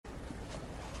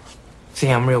See,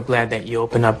 I'm real glad that you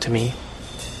open up to me.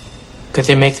 Because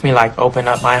it makes me, like, open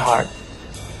up my heart.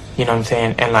 You know what I'm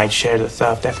saying? And, like, share the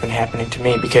stuff that's been happening to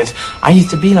me. Because I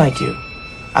used to be like you.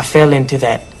 I fell into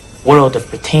that world of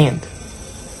pretend.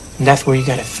 And that's where you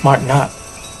gotta smarten up.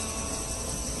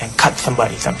 And cut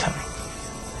somebody sometime.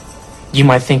 You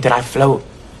might think that I float.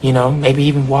 You know, maybe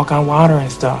even walk on water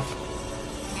and stuff.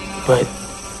 But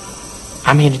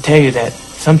I'm here to tell you that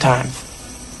sometimes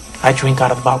I drink out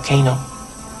of a volcano.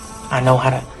 I know how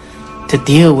to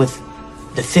deal with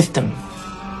the system.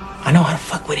 I know how to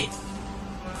fuck with it.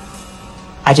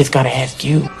 I just gotta ask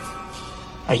you,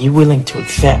 are you willing to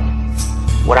accept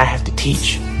what I have to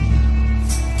teach?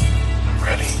 I'm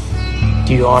ready.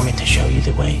 Do you want me to show you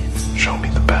the way? Show me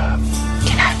the path.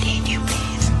 Can I lead you,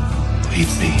 please? Lead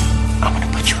me. I'm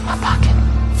gonna put you in my pocket.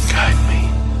 Guide me.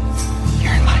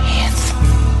 You're in my hands.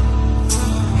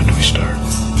 When do we start?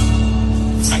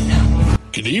 Right now.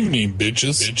 Good evening,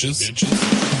 bitches. Did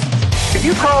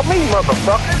you call me,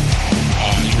 motherfucker?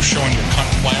 You were showing your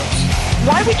cunt flaps?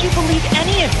 Why would you believe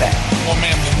any of that? Well,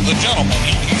 ma'am, the gentleman,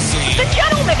 he's The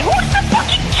gentleman? Who's the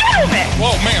fucking gentleman?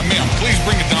 Well, ma'am, please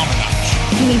bring it down a notch.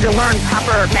 You need to learn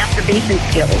proper masturbation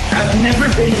skills. I've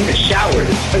never been in the shower.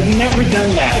 I've never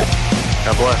done that.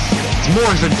 God bless. It's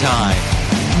Morrison time.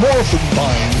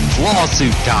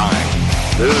 Lawsuit time.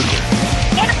 Loser.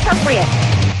 Inappropriate.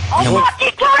 I'll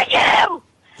fucking kill you!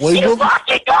 You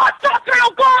fucking cocksucker!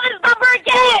 I'll call this number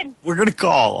again! We're gonna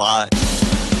call.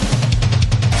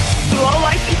 You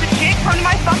low-life piece of shit, come to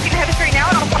my fucking head right now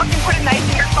and I'll fucking put a knife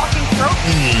in your fucking throat.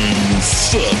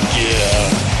 Fuck yeah.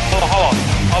 Hold on.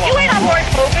 You ain't on Lord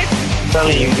Hovis. I'm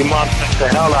telling you, your mom took the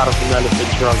hell out of some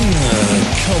elephant drunk.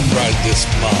 Come ride this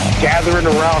mob. Gathering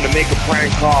around to make a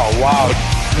prank call. Wow.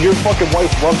 Your fucking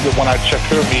wife loves it when I check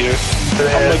her meter.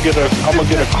 I'm gonna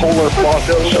get a Kohler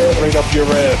faucet shoved right up your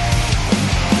ass.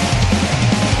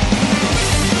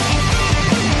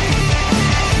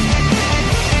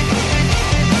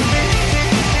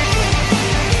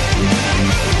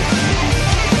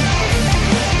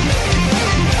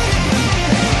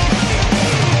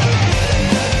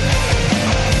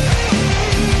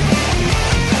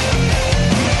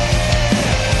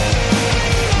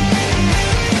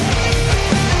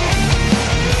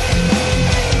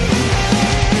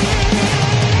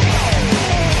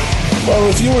 Well,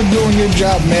 if you were doing your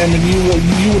job, ma'am, and you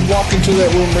would walk into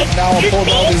that room right now and pull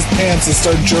down his pants and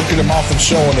start jerking him off and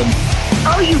showing him.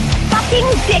 Oh, you fucking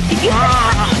dick! Did you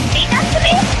fucking say that to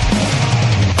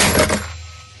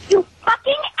me? You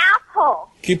fucking asshole!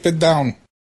 Keep it down.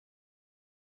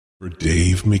 For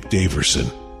Dave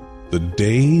McDaverson, the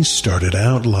day started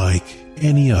out like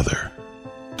any other.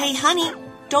 Hey, honey,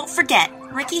 don't forget,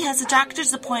 Ricky has a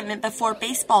doctor's appointment before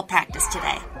baseball practice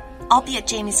today. I'll be at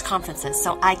Jamie's conferences,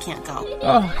 so I can't go.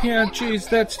 Oh, yeah, geez,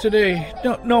 that's today.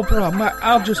 No problem.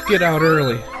 I'll just get out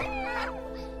early.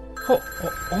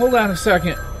 Hold on a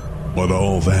second. But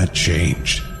all that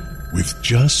changed with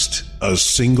just a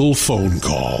single phone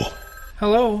call.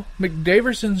 Hello,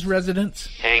 McDaverson's residence.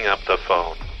 Hang up the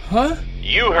phone. Huh?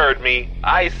 You heard me.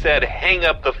 I said hang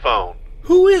up the phone.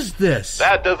 Who is this?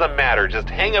 That doesn't matter. Just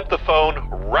hang up the phone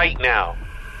right now.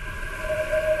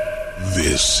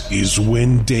 This is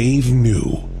when Dave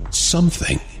knew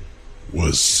something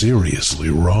was seriously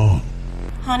wrong.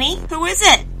 Honey, who is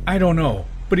it? I don't know,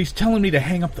 but he's telling me to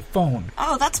hang up the phone.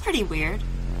 Oh, that's pretty weird.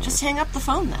 Just hang up the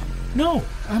phone then. No,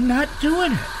 I'm not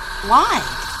doing it. Why?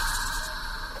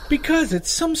 Because it's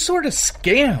some sort of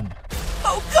scam.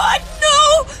 Oh, God,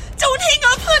 no! Don't hang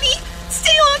up, honey!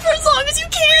 Stay on for as long as you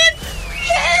can!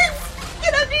 Yes!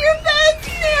 Get under your bed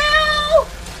now!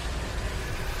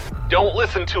 Don't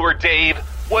listen to her, Dave.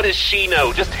 What does she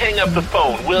know? Just hang up the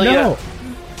phone, will you? No.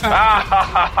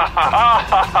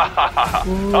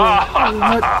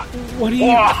 What do you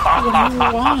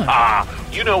want?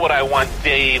 You know what I want,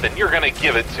 Dave, and you're gonna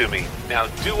give it to me. Now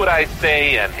do what I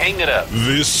say and hang it up.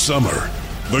 This summer,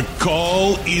 the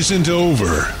call isn't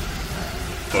over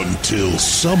until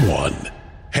someone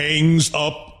hangs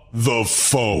up the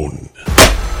phone.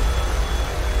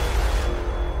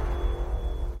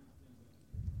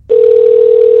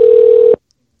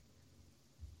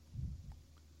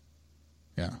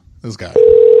 This guy.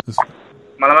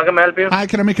 Madam, can I help you? Hi,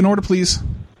 can I make an order, please?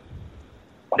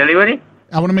 Delivery?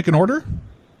 I want to make an order.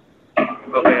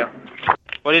 Okay.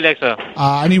 What do you like, sir?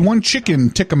 I need one chicken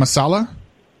tikka masala.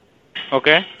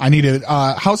 Okay. I need it.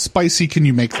 How spicy can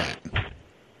you make that?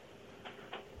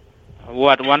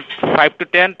 What? 5 to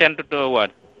 10? 10 to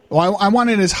what? Well, I want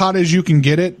it as hot as you can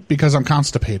get it because I'm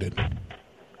constipated.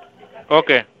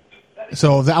 Okay.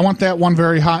 So I want that one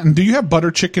very hot. And do you have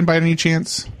butter chicken by any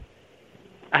chance?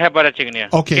 I have butter chicken here.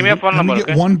 Okay, Give me a phone let number, me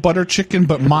get okay? one butter chicken,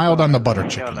 but mild on the butter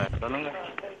chicken.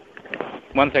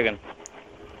 1 second.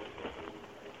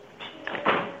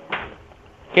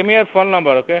 Give me your phone number,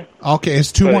 okay? Okay,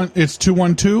 it's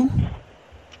 212.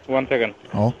 1 second.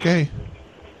 Okay.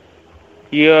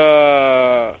 You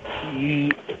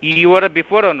were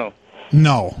before or no?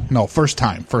 No, first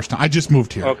time. I just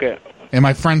moved here. Okay. And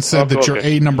my friend said that you're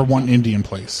okay. a #1 Indian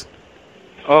place.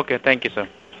 Okay, thank you, sir.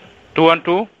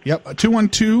 212? Yep,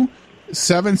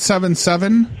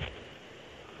 212-777.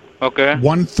 Okay.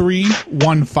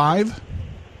 1315.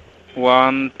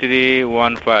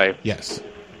 1315. Yes.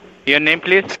 Your name,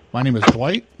 please? My name is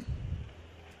Dwight.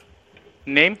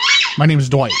 Name? My name is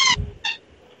Dwight.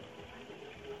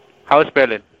 How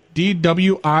spell it?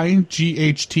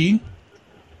 DWIGHT.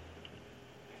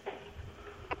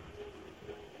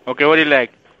 Okay, what do you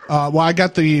like? Well, I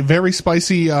got the very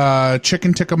spicy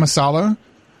chicken tikka masala.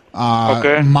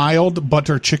 Okay. Mild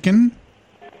butter chicken.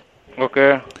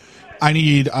 Okay. I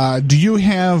need. Do you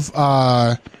have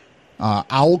owl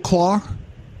claw?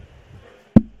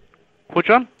 Which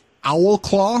one? Owl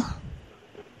claw.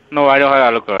 No, I don't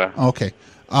have alcohol. Okay.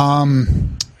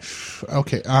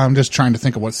 Okay. I'm just trying to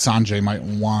think of what Sanjay might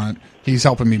want. He's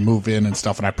helping me move in and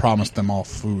stuff, and I promised them all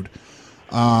food.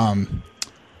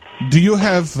 Do you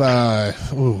have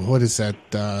what is that?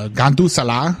 Gandu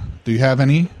Salah? Do you have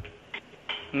any?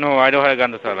 No, I don't have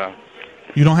gandu salah.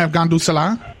 You don't have Gandu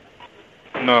Salah?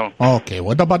 No. Okay.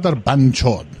 What about the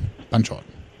banchod? Banchod.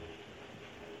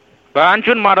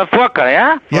 Banchun motherfucker,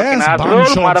 yeah? Yes, Fucking asshole,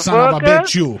 banchod, son of a motherfucker.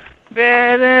 bitch, you.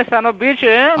 Son of a bitch,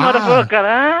 eh?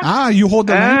 Motherfucker, huh? You hold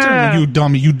the lantern, you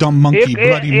dummy, you dumb monkey,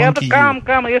 bloody you have monkey. to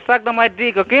come, you suck on my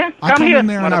dick, okay? I come here, in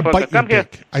there and I bite your come here.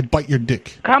 dick. I bite your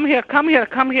dick. Come here, I'll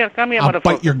motherfucker.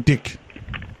 bite your dick.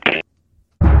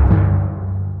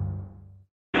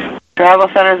 Travel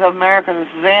Centers of America, this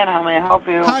is Ann. How may I help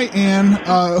you? Hi, Ann.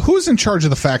 Who's in charge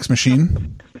of the fax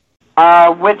machine?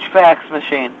 Which fax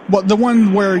machine? Well, the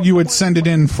one where you would send it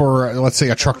in for, let's say,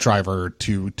 a truck driver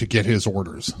to get his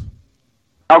orders.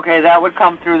 Okay, that would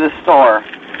come through the store.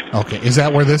 Okay, is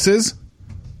that where this is?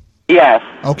 Yes.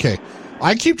 Okay.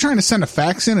 I keep trying to send a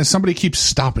fax in and somebody keeps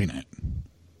stopping it.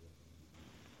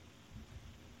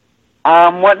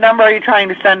 What number are you trying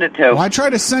to send it to? Well, I try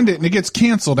to send it and it gets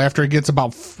canceled after it gets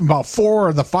about 4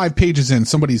 of the 5 pages in.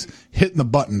 Somebody's hitting the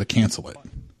button to cancel it.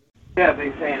 Yeah,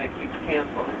 they're saying it keeps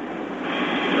canceling.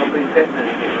 Nobody's hitting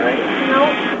anything, right? No,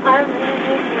 I'm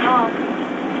taking it off.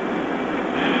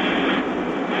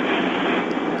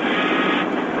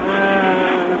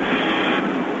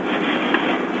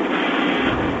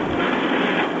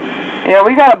 Yeah,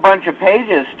 we got a bunch of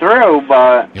pages through,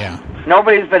 but yeah,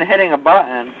 nobody's been hitting a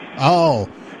button. Oh,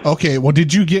 okay. Well,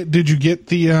 did you get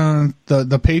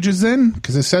the pages then?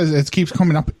 Because it says it keeps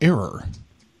coming up error.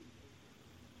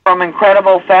 From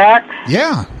Incredible Facts?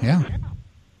 Yeah.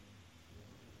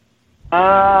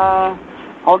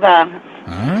 Hold on. All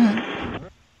right.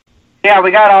 Yeah, we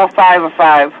got all 5 of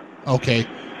 5. Okay.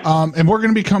 And we're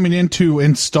going to be coming in to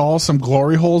install some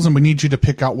glory holes, and we need you to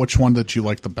pick out which one that you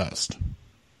like the best.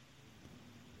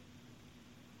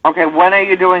 Okay, when are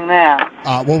you doing that?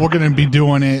 Well, we're going to be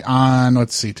doing it on,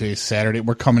 let's see, today's Saturday.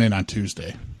 We're coming in on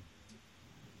Tuesday.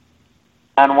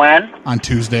 On when? On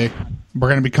Tuesday. We're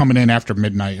going to be coming in after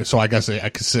midnight, so I guess I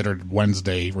considered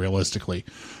Wednesday realistically.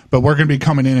 But we're going to be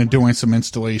coming in and doing some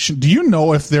installation. Do you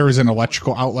know if there is an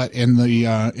electrical outlet in the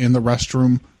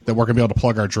restroom that we're going to be able to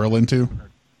plug our drill into?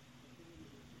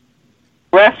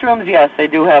 Restrooms, yes, they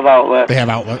do have outlets. They have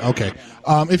outlet. Okay.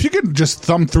 If you could just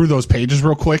thumb through those pages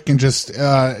real quick and just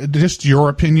your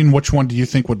opinion, which one do you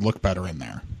think would look better in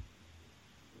there?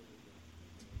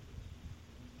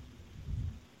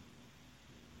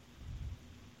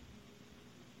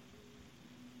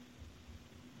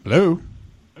 Hello?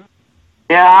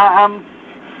 Yeah,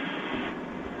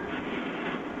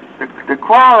 the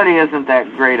quality isn't that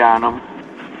great on them.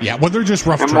 Yeah, well, they're just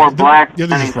rough drafts. They're more black they're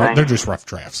than just anything. they're just rough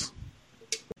drafts.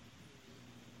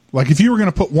 Like, if you were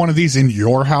going to put one of these in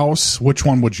your house, which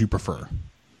one would you prefer?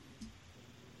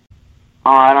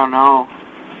 Oh, I don't know.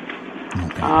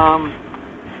 Okay.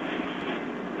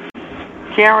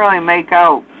 Can't really make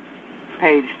out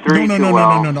page 3 No, too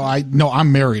well. No,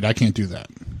 I'm married. I can't do that.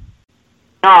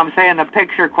 No, I'm saying the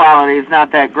picture quality is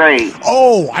not that great.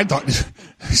 Oh, I thought...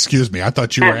 Excuse me. I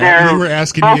thought you were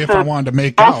asking me if I wanted to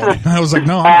make out. I was like,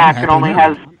 no, I'm happy it only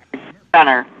married. has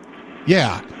center.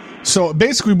 Yeah. So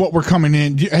basically what we're coming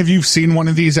in... Have you seen one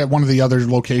of these at one of the other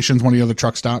locations, one of the other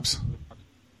truck stops?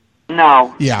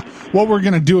 No. Yeah. What we're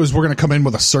going to do is we're going to come in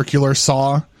with a circular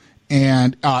saw,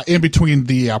 and in between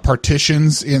the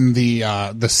partitions in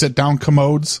the sit-down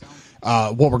commodes,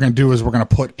 what we're going to do is we're going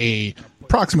to put a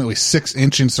approximately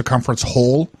 6-inch in circumference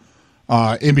hole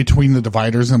in between the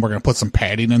dividers, and we're going to put some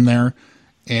padding in there.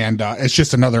 And it's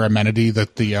just another amenity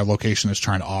that the location is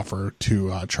trying to offer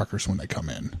to truckers when they come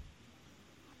in.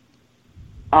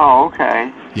 Oh,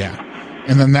 okay. Yeah.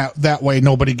 And then that way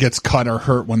nobody gets cut or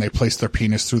hurt when they place their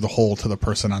penis through the hole to the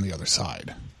person on the other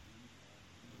side.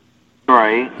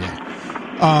 Right.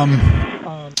 Yeah.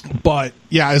 But,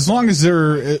 yeah, as long as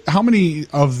there... How many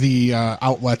of the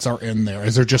outlets are in there?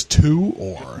 Is there just 2,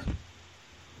 or...?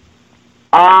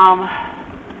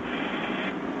 I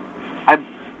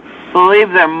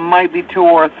believe there might be 2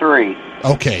 or 3.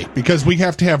 Okay, because we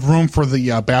have to have room for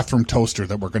the bathroom toaster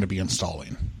that we're going to be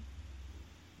installing.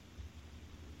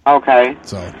 Okay.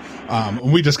 So,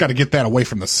 we just got to get that away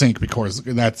from the sink because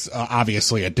that's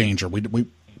obviously a danger. We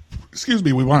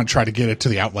want to try to get it to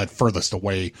the outlet furthest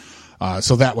away,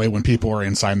 so that way when people are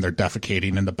inside and they're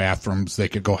defecating in the bathrooms, they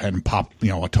could go ahead and pop,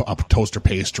 a toaster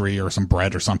pastry or some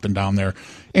bread or something down there,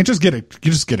 and just get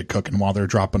it cooking while they're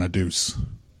dropping a deuce.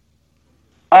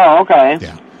 Oh, okay.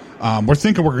 Yeah. We're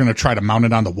thinking we're going to try to mount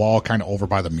it on the wall, kind of over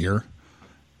by the mirror.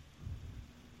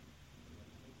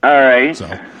 All right.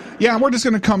 So, yeah, we're just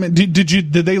going to come in.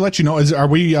 Did they let you know? Are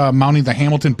we mounting the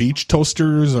Hamilton Beach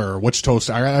toasters, or which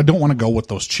toaster? I don't want to go with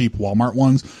those cheap Walmart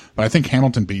ones, but I think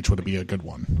Hamilton Beach would be a good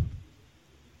one.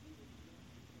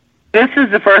 This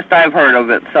is the first I've heard of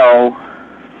it, so.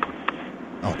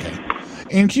 Okay.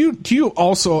 And can you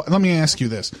also, let me ask you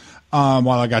this,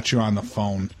 while I got you on the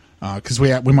phone, because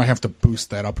we might have to boost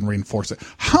that up and reinforce it.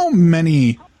 How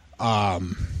many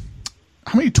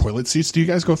toilet seats do you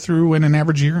guys go through in an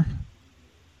average year?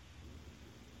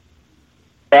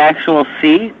 Actual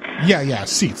seats? Yeah,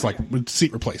 seats, like with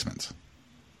seat replacements.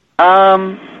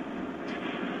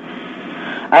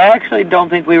 I actually don't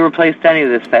think we replaced any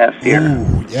this past year.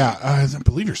 Ooh, yeah, I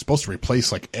believe you're supposed to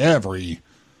replace like every...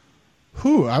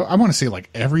 I want to say like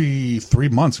every 3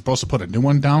 months you're supposed to put a new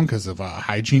one down because of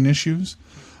hygiene issues.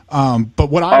 But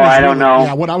what I don't know.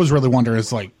 Yeah, what I was really wondering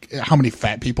is like how many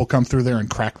fat people come through there and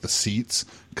crack the seats,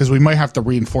 because we might have to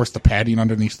reinforce the padding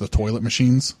underneath the toilet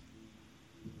machines.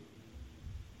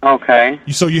 Okay.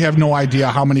 So you have no idea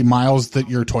how many miles that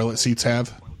your toilet seats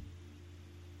have?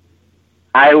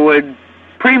 I would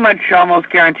pretty much almost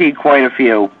guarantee quite a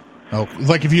few. Oh,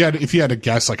 like if you had to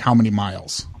guess, like how many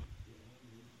miles?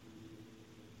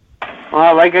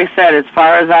 Well, like I said, as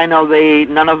far as I know,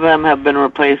 none of them have been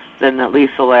replaced in at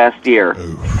least the last year.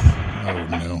 Oh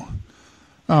no.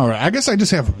 All right, I guess I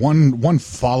just have one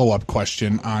follow-up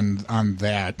question on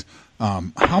that.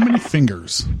 How many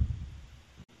fingers?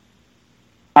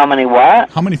 How many what?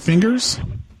 How many fingers?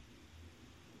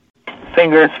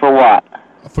 Fingers for what?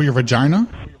 For your vagina?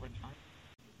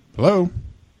 Hello?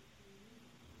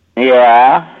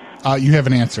 Yeah? You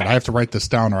haven't answered. I have to write this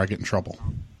down or I get in trouble.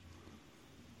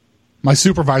 My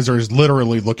supervisor is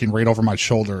literally looking right over my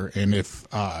shoulder, and if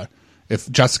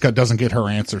Jessica doesn't get her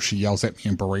answer, she yells at me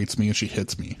and berates me and she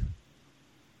hits me.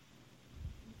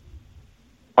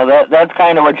 Well, that's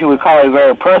kind of what you would call a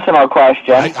very personal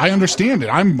question. I understand it.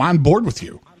 I'm on board with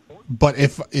you. But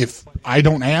if I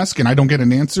don't ask and I don't get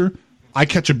an answer, I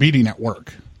catch a beating at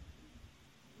work.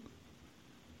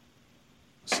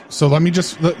 So let me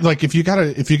just, like, if you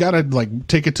gotta like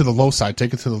take it to the low side,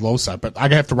 take it to the low side. But I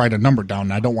have to write a number down,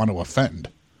 and I don't want to offend.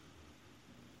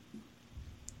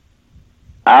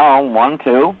 Oh, 1,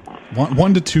 2.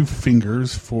 1 to 2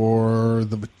 fingers for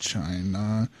the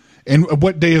vagina. And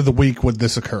what day of the week would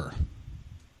this occur?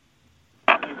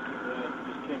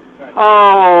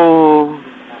 Oh,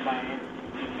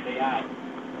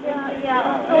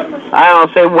 I don't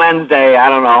know, say Wednesday. I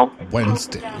don't know.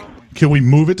 Wednesday. Can we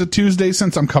move it to Tuesday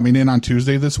since I'm coming in on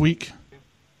Tuesday this week?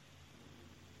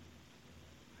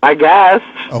 I guess.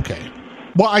 Okay.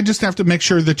 Well, I just have to make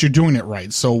sure that you're doing it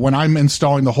right. So when I'm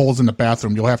installing the holes in the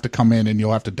bathroom, you'll have to come in and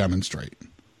you'll have to demonstrate.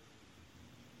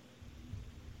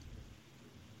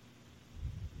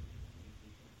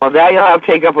 Well, that you'll have to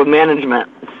take up with management.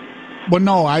 Well,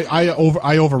 no, I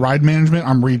override management.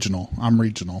 I'm regional.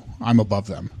 I'm above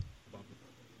them.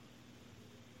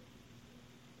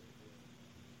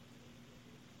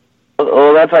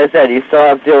 Well, that's what I said. You still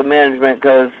have to deal with management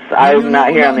because I'm not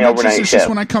here on the overnight shift. It's just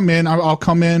when I come in, I'll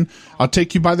come in. I'll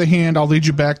take you by the hand. I'll lead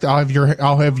you back.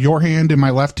 I'll have your hand in my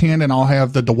left hand, and I'll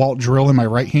have the DeWalt drill in my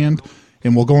right hand,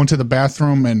 and we'll go into the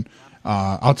bathroom, and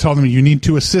I'll tell them you need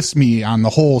to assist me on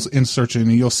the holes insertion,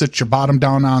 and you'll sit your bottom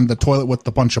down on the toilet with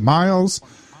a bunch of miles,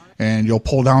 and you'll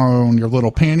pull down your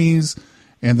little panties,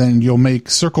 and then you'll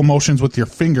make circle motions with your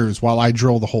fingers while I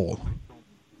drill the hole.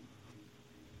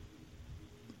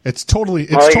 It's totally.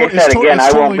 I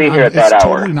won't be here at that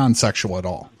hour. Totally non-sexual at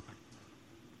all.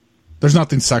 There's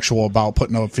nothing sexual about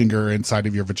putting a finger inside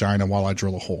of your vagina while I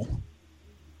drill a hole.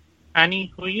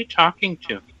 Honey, who are you talking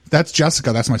to? That's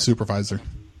Jessica. That's my supervisor.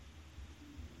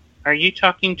 Are you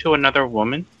talking to another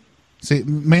woman? See,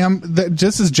 ma'am,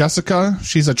 this is Jessica.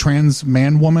 She's a trans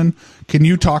man woman. Can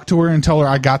you talk to her and tell her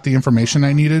I got the information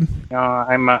I needed? No,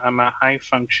 I'm a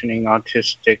high-functioning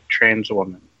autistic trans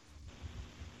woman.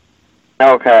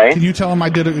 Okay. Can you tell him I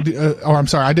did I'm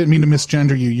sorry, I didn't mean to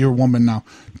misgender you. You're a woman now.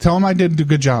 Tell him I did a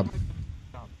good job.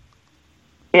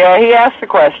 Yeah, he asked the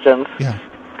questions. Yeah.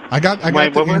 I got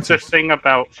Wait, the what was answers. this thing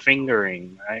about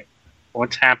fingering?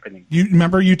 What's happening? You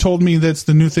remember you told me that's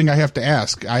the new thing I have to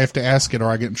ask. I have to ask it or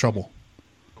I get in trouble.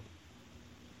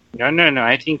 No.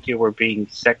 I think you were being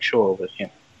sexual with him.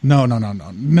 No.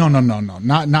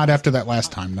 Not after that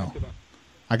last time. No.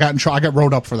 I got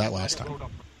rolled up for that last time.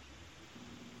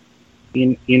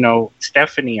 You know,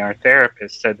 Stephanie, our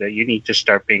therapist, said that you need to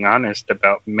start being honest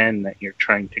about men that you're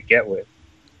trying to get with.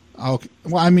 Okay.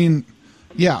 Well, I mean,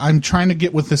 yeah, I'm trying to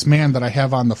get with this man that I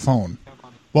have on the phone.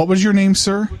 What was your name,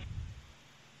 sir?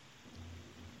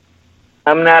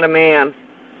 I'm not a man.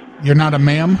 You're not a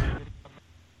ma'am?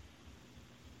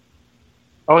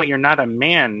 Oh, you're not a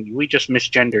man. We just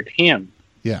misgendered him.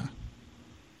 Yeah.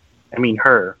 I mean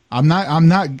her. I'm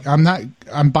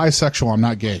bisexual. I'm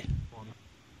not gay.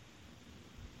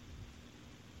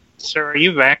 Sir, are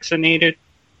you vaccinated?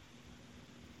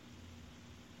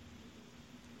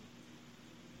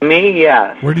 Me,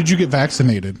 yes. Where did you get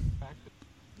vaccinated?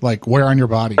 Like, where on your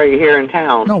body? Are you here in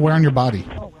town? No, where on your body?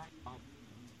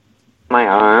 My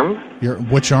arm.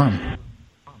 Which arm?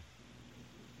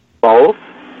 Both.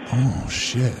 Oh,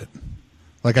 shit.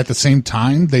 Like, at the same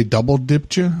time, they double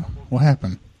dipped you? What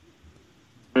happened?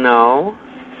 No.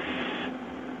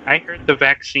 I heard the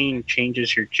vaccine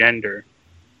changes your gender.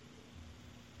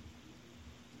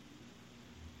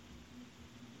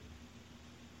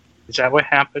 Is that what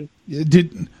happened?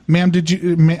 Ma'am,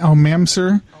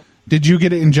 sir, did you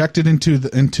get it injected into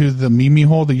the Mimi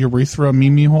hole, the urethra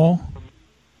Mimi hole?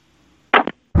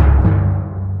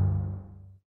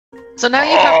 So now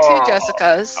you have two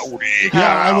Jessicas.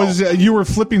 Yeah, you were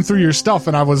flipping through your stuff,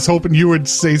 and I was hoping you would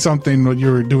say something when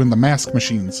you were doing the mask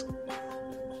machines.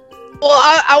 Well,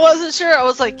 I wasn't sure. I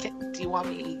was like, do you want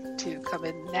me to come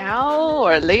in now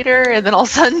or later? And then all of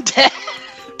a sudden, Ted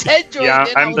joined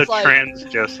in. I'm the trans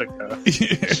Jessica.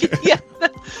 Yeah.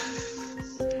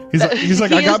 He's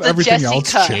like, I got everything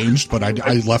Jessica. else changed, but I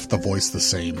left the voice the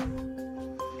same.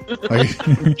 Like,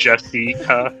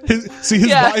 Jessica.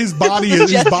 His body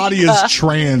is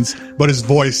trans, but his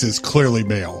voice is clearly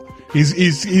male.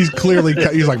 He's clearly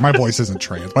he's like, my voice isn't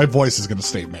trans. My voice is going to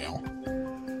stay male.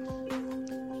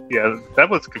 Yeah, that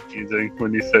was confusing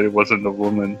when you said it wasn't a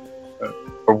woman,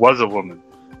 or was a woman.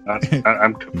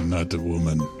 I'm not a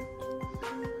woman.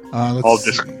 All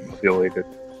discombobulated.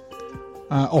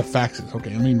 Faxes.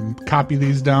 Okay, let me copy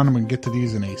these down. I'm going to get to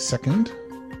these in a second.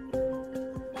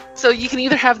 So you can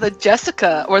either have the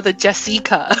Jessica or the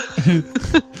Jessica.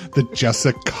 The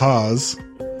Jessicas.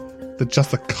 The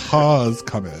Jessicas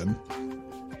come in.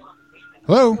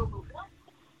 Hello?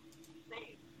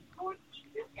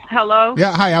 Hello?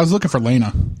 Yeah, hi. I was looking for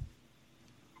Lena.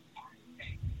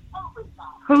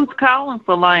 Who's calling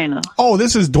for Lena? Oh,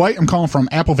 this is Dwight. I'm calling from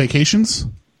Apple Vacations.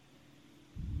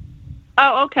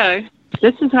 Oh, okay.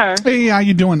 This is her. Hey, how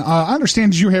you doing? I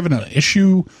understand you're having an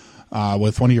issue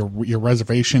with one of your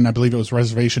reservation. I believe it was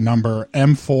reservation number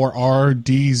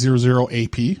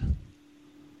M4RD00AP.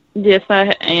 Yes,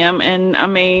 I am. And I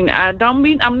mean,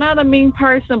 I'm not a mean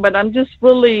person, but I'm just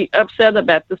really upset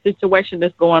about the situation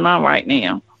that's going on right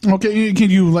now. Okay,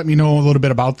 can you let me know a little bit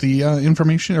about the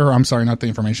information? Or I'm sorry, not the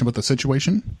information, but the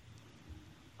situation?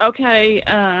 Okay,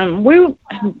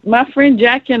 my friend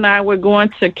Jackie and I were going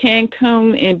to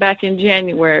Cancun back in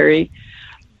January,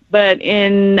 but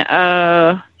it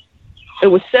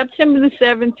was September the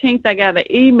 17th. I got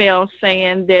an email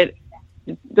saying that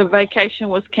the vacation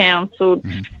was canceled,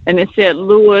 and it said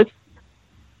Lewis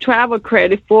travel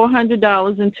credit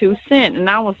 $400.02, and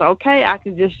I was okay. I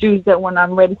could just use that when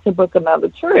I'm ready to book another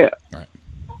trip. Right.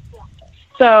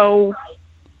 So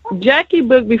Jackie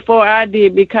booked before I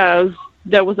did because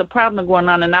there was a problem going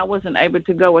on, and I wasn't able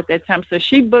to go at that time. So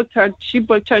she booked her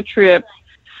trip.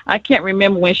 I can't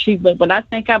remember when she booked, but I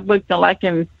think I booked it like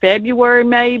in February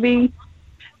maybe.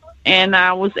 And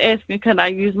I was asking, could I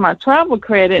use my travel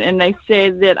credit? And they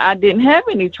said that I didn't have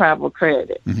any travel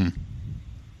credit. Mm-hmm.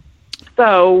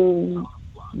 So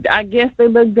I guess they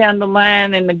looked down the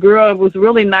line, and the girl was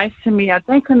really nice to me. I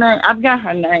think her name, I've got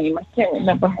her name. I can't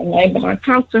remember her name, but I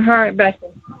talked to her back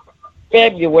in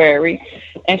February,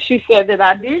 and she said that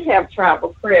I did have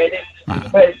travel credit,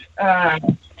 but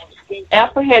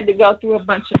Apple had to go through a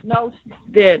bunch of notes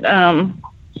that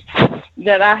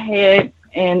I had,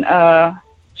 and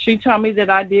she told me that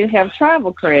I did have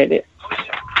travel credit.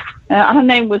 Her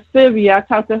name was Sylvia. I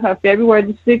talked to her February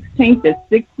the 16th at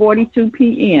 6:42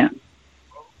 p.m.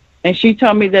 And she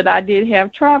told me that I did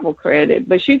have travel credit,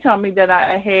 but she told me that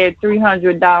I had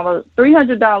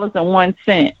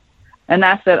 $300.01. And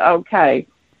I said, okay.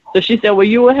 So she said, well,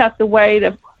 you will have to wait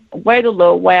a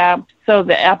little while so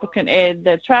the Apple can add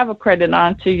the travel credit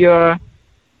onto your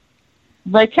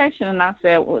vacation. And I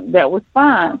said, well, that was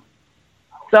fine.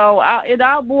 So it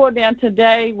all boiled down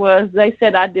today was they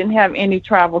said I didn't have any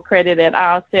travel credit at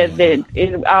all. Said that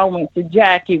it all went to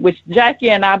Jackie, which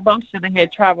Jackie and I both should have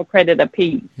had travel credit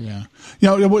apiece. Yeah.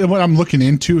 You know, what I'm looking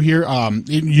into here,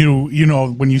 you know,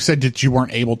 when you said that you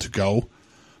weren't able to go,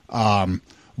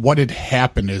 what had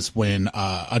happened is when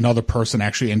another person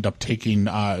actually ended up taking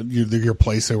your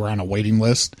place, they were on a waiting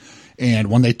list. And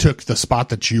when they took the spot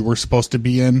that you were supposed to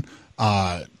be in,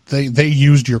 they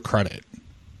used your credit.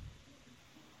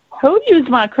 Who used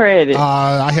my credit?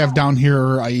 I have down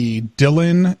here a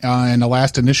Dylan, and the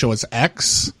last initial is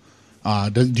X.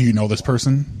 Do you know this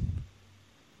person?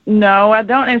 No, I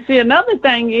don't. And see, another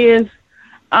thing is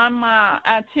on my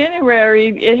itinerary,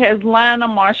 it has Lionel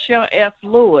Marshall F.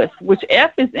 Lewis, which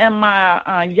F is in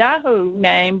my Yahoo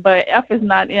name, but F is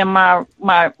not in my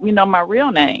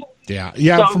real name.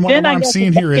 Yeah. So from what I'm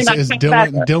seeing here is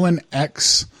Dylan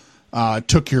X.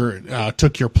 Took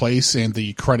your place, and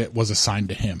the credit was assigned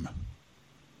to him.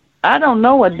 I don't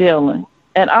know a Dylan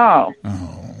at all.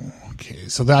 Oh, okay.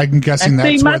 So I'm guessing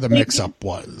that's where the mix-up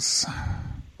was.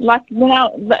 Like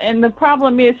now, and the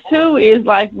problem is too is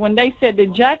like when they said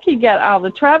that Jackie got all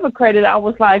the travel credit, I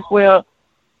was like, well,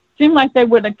 seemed like they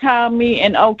would have called me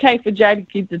and okay for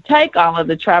Jackie to take all of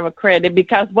the travel credit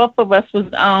because both of us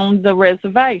was on the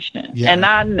reservation, and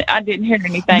I didn't hear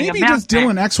anything. Maybe because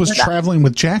Dylan X was traveling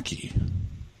with Jackie.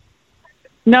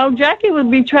 No, Jackie would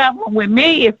be traveling with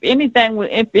me. If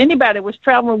anybody was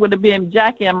traveling, would have been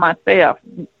Jackie and myself.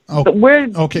 Oh,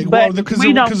 okay. Well, because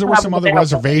there were some other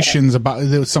reservations about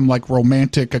there was some like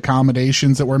romantic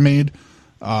accommodations that were made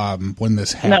when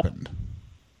this happened.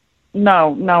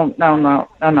 No.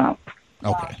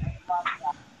 Okay.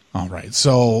 All right.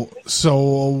 So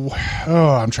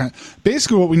I'm trying.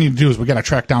 Basically, what we need to do is we got to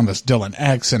track down this Dylan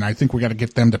X, and I think we got to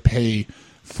get them to pay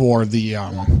for the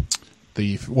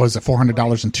was it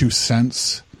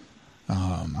 $400.02.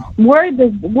 Where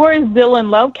is Dylan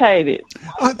located?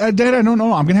 Dad, I don't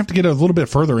know. I'm gonna have to get a little bit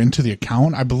further into the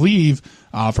account. I believe,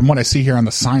 from what I see here on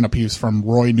the sign up, he's from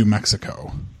Roy, New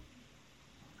Mexico.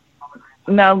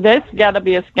 No, that's got to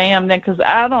be a scam then, because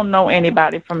I don't know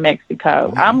anybody from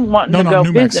Mexico. I'm wanting to go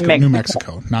visit Mexico. New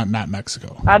Mexico, not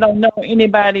Mexico. I don't know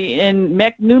anybody in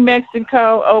New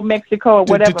Mexico, Old Mexico, or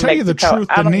whatever. To tell you the truth,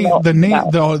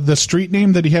 the street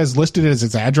name that he has listed as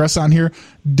his address on here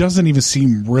doesn't even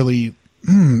seem really.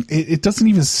 It doesn't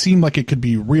even seem like it could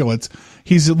be real.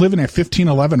 He's living at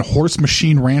 1511 Horse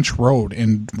Machine Ranch Road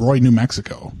in Roy, New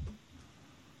Mexico.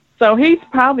 So he's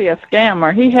probably a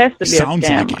scammer. He has to be Sounds a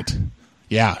scammer. like it.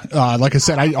 Yeah, like I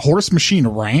said, Horse Machine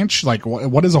Ranch. Like,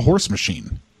 what is a horse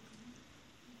machine?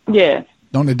 Yeah.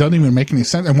 It doesn't even make any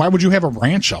sense. And why would you have a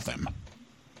ranch of them?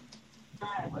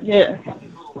 Yeah.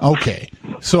 Okay,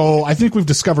 so I think we've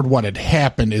discovered what had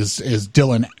happened is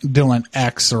Dylan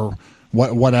X or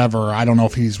whatever. I don't know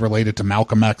if he's related to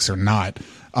Malcolm X or not.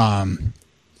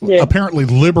 Apparently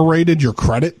liberated your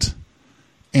credit.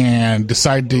 And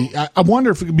decide to. I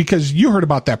wonder if because you heard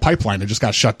about that pipeline that just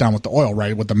got shut down with the oil,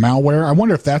 right? With the malware. I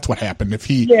wonder if that's what happened. If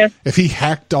he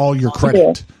hacked all your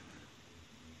credit.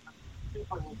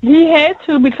 Yeah. He had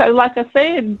to because, like I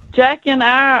said, Jack and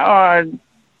I are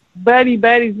buddies.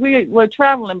 We're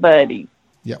traveling buddies.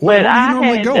 Yeah. Where do you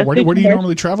normally go? Where do you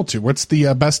normally travel to? What's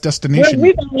the best destination?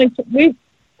 The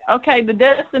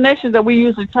destination that we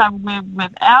usually travel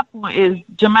with Apple is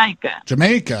Jamaica.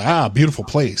 Jamaica, beautiful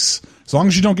place. As long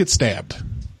as you don't get stabbed.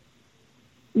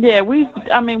 Yeah, we've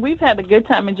had a good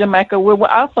time in Jamaica. We're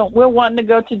wanting to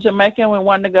go to Jamaica and we're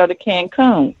wanting to go to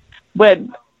Cancun, but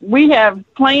we have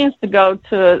plans to go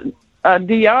to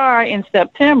DR in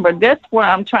September. That's where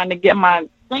I'm trying to get my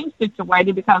things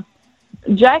situated because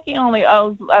Jackie only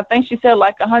owes, I think she said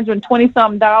like $120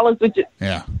 something, which is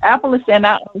Apple is sending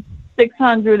out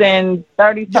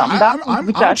 $630 something.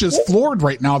 I'm just floored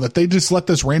right now that they just let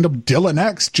this random Dylan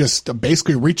X just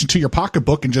basically reach into your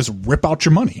pocketbook and just rip out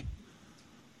your money.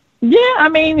 Yeah, I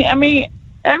mean,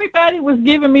 everybody was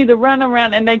giving me the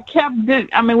runaround,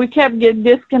 and we kept getting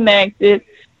disconnected.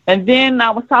 And then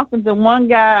I was talking to one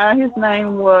guy. His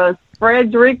name was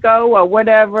Frederico or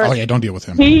whatever. Oh yeah, don't deal with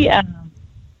him. He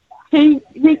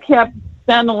kept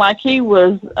sounded like he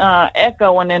was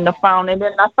echoing in the phone, and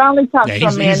then I finally talked to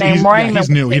a man named Raymond. He's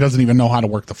new. He doesn't even know how to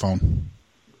work the phone.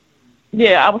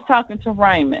 Yeah, I was talking to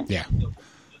Raymond. Yeah.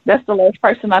 That's the last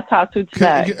person I talked to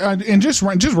today. And just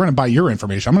run it by your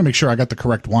information. I'm going to make sure I got the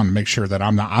correct one. Make sure that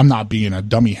I'm not being a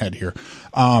dummy head here.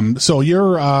 So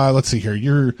you're let's see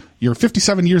here. You're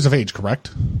 57 years of age,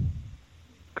 correct?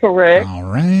 Correct. All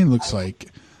right. Looks like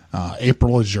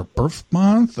April is your birth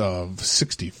month of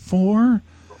 64.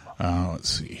 Let's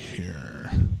see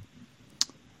here.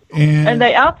 And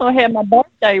they also had my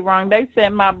birthday wrong. They said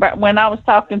when I was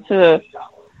talking to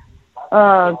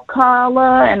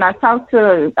Carla, and I talked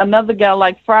to another gal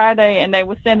like Friday, and they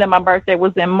were saying that my birthday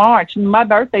was in March. My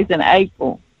birthday's in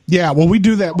April. Yeah, well, we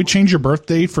do that. We change your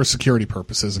birthday for security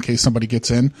purposes in case somebody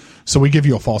gets in. So we give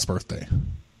you a false birthday.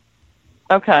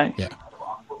 Okay. Yeah.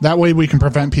 That way we can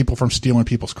prevent people from stealing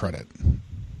people's credit.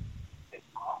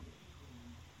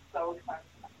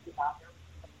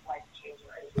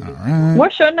 All right.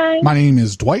 What's your name? My name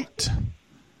is Dwight.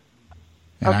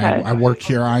 And okay. I work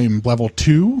here. I am level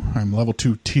 2. I'm level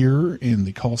 2 tier in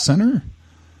the call center.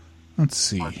 Let's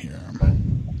see here.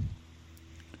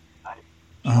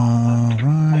 All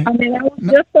right. I mean, I was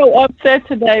just so upset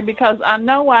today because I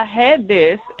know I had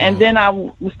this, and then I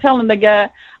was telling the guy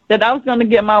that I was going to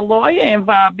get my lawyer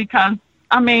involved because,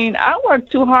 I mean, I work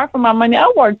too hard for my money.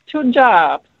 I work 2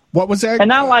 jobs. What was that?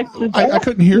 And I like to I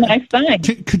couldn't hear. Nice thing.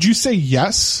 Could you say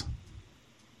yes?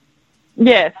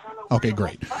 Yes. Okay,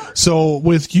 great. So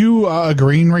with you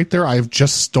agreeing right there, I've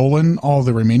just stolen all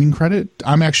the remaining credit.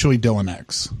 I'm actually Dylan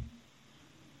X.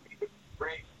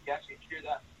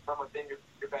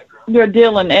 You're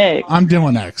Dylan X. I'm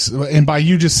Dylan X, and by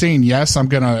you just saying yes, I'm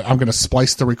gonna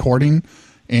splice the recording,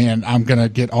 and I'm gonna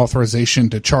get authorization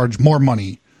to charge more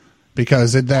money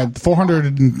because that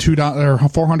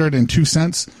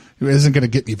 $402 isn't gonna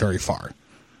get me very far.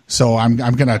 So I'm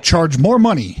gonna charge more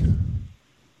money.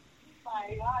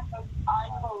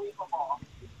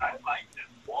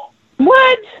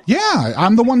 What? Yeah,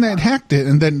 I'm the one that hacked it,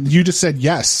 and then you just said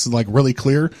yes, like really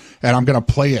clear, and I'm going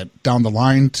to play it down the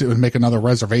line to make another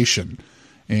reservation,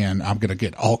 and I'm going to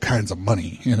get all kinds of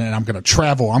money, and then I'm going to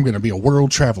travel. I'm going to be a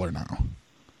world traveler now.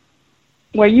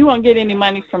 Well, you won't get any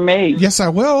money from me. Yes, I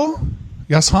will.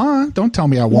 Yes, huh? Don't tell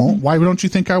me I won't. Why don't you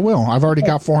think I will? I've already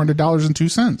got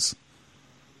 $400.02.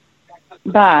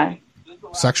 Bye.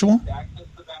 Sexual?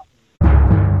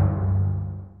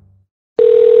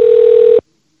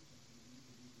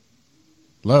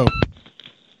 Hello.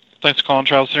 Thanks for calling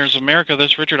Travel Centers of America.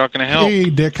 This is Richard. How can I help? Hey,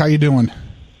 Dick. How you doing?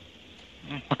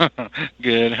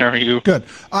 Good. How are you? Good.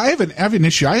 I have an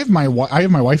issue. I have my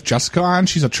wife Jessica on.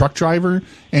 She's a truck driver,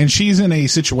 and she's in a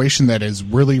situation that is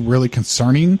really, really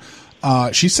concerning.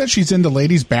 She said she's in the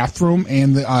ladies' bathroom,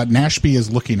 and Nashby is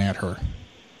looking at her.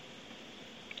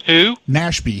 Who?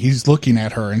 Nashby. He's looking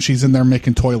at her, and she's in there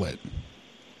making toilet.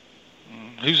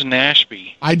 Who's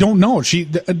Nashby? I don't know.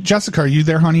 Jessica, are you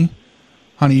there, honey?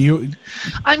 Honey,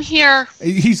 I'm here.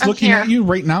 He's looking at you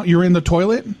right now. You're in the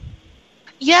toilet?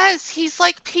 Yes, he's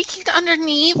like peeking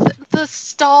underneath the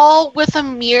stall with a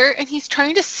mirror, and he's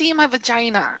trying to see my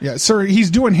vagina. Yeah, sir,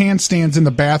 he's doing handstands in the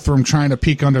bathroom trying to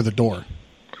peek under the door.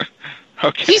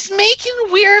 Okay. He's making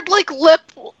weird, like, lip,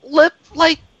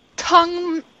 like,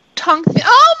 tongue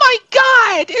Oh, my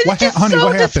God! It's just honey, so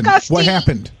what happened? disgusting. What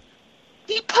happened?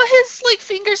 He put his, like,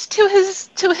 fingers to his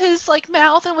like,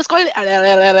 mouth and was going...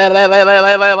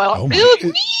 Oh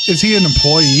is he an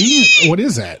employee? What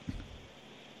is that?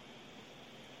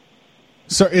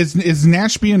 So is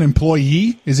Nashby an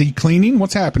employee? Is he cleaning?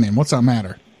 What's happening? What's that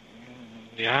matter?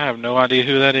 Yeah, I have no idea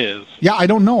who that is. Yeah, I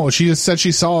don't know. She just said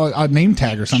she saw a name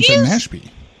tag or something. Nashby.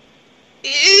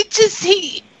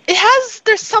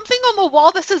 There's something on the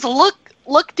wall that says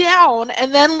look down,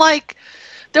 and then like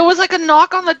there was like a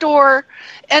knock on the door,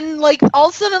 and like all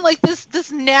of a sudden like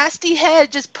this nasty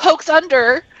head just pokes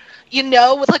under,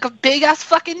 with like a big ass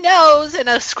fucking nose and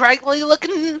a scraggly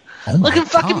looking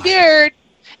fucking beard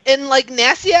and like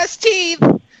nasty ass teeth,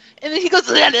 and then he goes,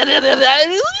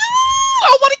 I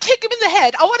want to kick him in the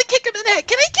head. I want to kick him in the head.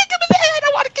 Can I kick him in the head?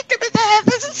 I want to kick him in the head.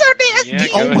 This is so nasty. Yeah,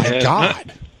 oh my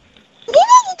God.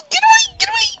 Get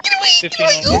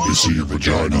away. Let me see your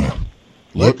vagina.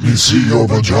 Let me see your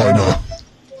vagina.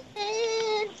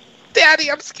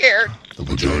 Daddy, I'm scared. The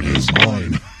vagina is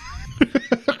mine.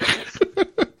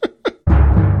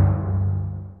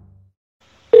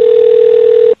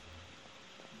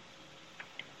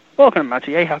 Welcome to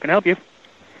Mathieu. How can I help you?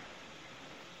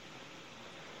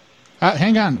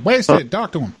 Hang on. Wait a second.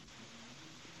 Talk to him.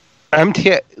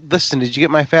 Listen, did you get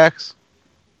my fax?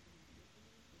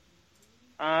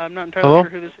 I'm not entirely sure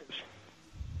who this is.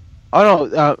 Oh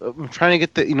no, I'm trying to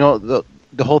get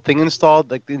the whole thing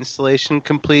installed, like the installation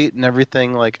complete and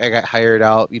everything. Like I got hired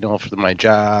out, for my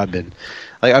job, and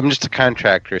like I'm just a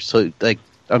contractor. So like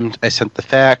I sent the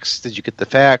fax. Did you get the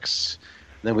fax?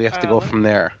 Then we have to go from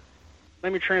there.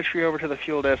 Let me transfer you over to the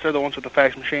fuel desk. They're the ones with the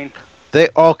fax machine.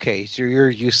 Okay, so you're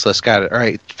useless. Got it. All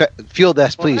right, fuel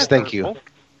desk, please. Thank you.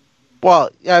 Well,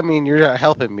 I mean, you're not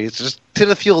helping me. It's just to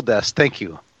the fuel desk. Thank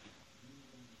you.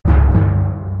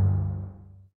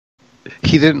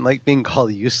 He didn't like being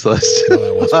called useless.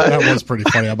 Oh, that was pretty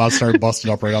funny. I about started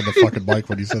busting up right on the fucking mic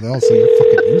when he said that. I was like, you're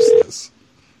fucking useless.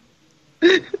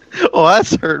 Oh,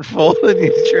 that's hurtful.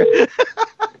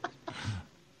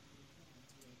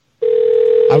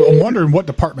 I'm wondering what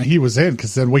department he was in,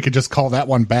 because then we could just call that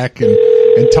one back and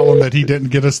tell him that he didn't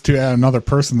get us to add another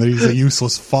person, that he's a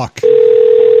useless fuck.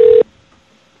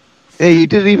 Hey, you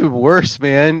did even worse,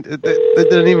 man. That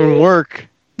didn't even work.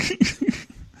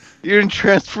 You didn't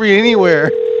transfer anywhere.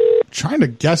 I'm trying to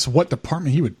guess what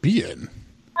department he would be in.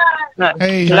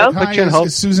 Hey, hello? hi,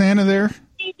 is Susanna there?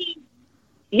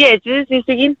 Yes, this is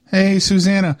speaking. Hey,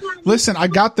 Susanna. Listen, I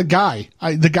got the guy.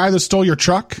 The guy that stole your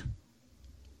truck.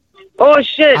 Oh,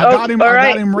 shit. I got him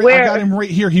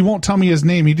right here. He won't tell me his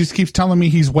name. He just keeps telling me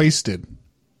he's wasted.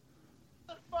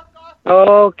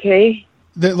 Okay.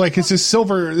 It's a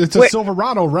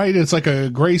Silverado, right? It's like a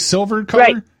gray silver color.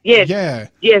 Right. Yes. Yeah.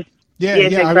 Yes. Yeah.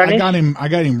 Yes, I got him. I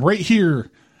got him right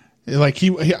here. Like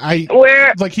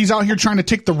Where? Like he's out here trying to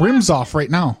take the rims off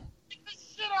right now.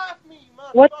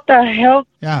 What the hell?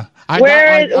 Yeah. I'm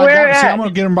gonna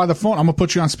get him by the phone. I'm gonna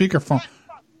put you on speakerphone.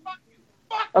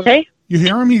 Okay. You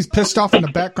hear him? He's pissed off in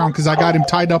the background because I got him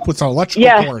tied up with an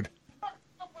electrical cord.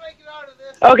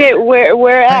 Okay,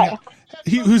 where at?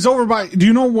 Who's over by? Do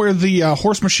you know where the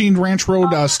Horse Machine Ranch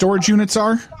Road storage units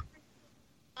are?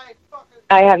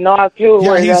 I have no clue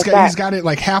where he's got it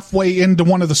like halfway into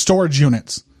one of the storage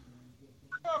units.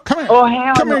 Come here. Oh,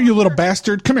 hell Come here, you little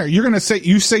bastard. Come here. You're gonna say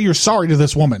you're sorry to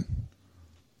this woman.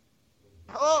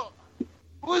 Hello?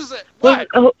 Who is it? What?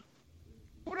 Who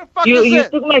the fuck is You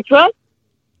it? took my truck?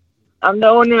 I'm the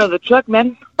owner of the truck,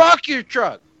 man. Fuck your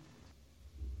truck.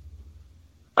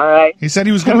 All right. He said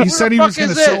he was gonna. He said he was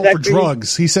gonna sell for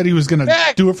drugs. He said he was gonna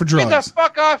do it for drugs. Get the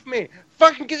fuck off me!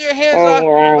 Fucking get your hands off me,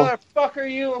 motherfucker!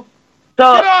 You.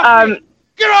 So,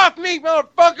 get off me,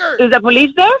 motherfucker! Is the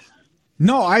police there?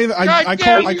 No, I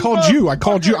called you. I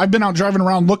called you. I've been out driving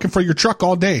around looking for your truck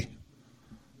all day.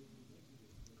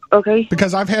 Okay.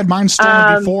 Because I've had mine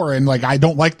stolen before, and like I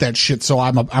don't like that shit. So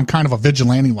I'm kind of a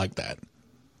vigilante like that.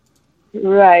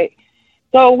 Right.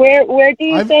 So where do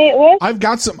you say it was? I've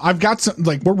got some.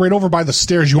 Like we're right over by the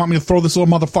stairs. You want me to throw this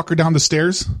little motherfucker down the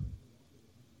stairs?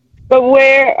 But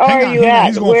where are you at?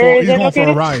 He's going for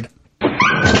a ride.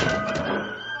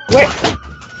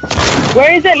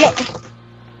 Where is it?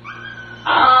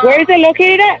 Where is it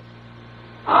located at?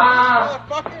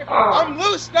 Motherfucker! I'm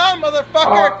loose now,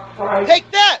 motherfucker!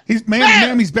 Take that!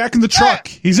 Ma'am, he's back in the truck.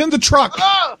 He's in the truck.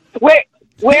 Where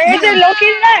is it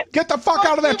located at? Get the fuck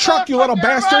out of that truck, you little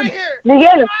bastard!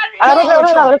 Miguel,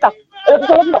 I'm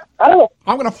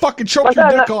gonna fucking choke your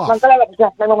dick off.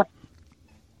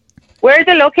 Where is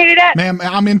it located at? Ma'am,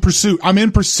 I'm in pursuit. I'm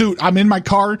in my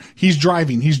car. He's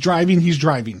driving. Where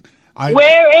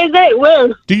is it?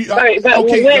 Where? Do you?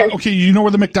 Where? Okay. You know where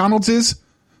the McDonald's is?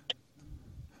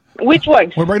 Which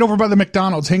one? We're right over by the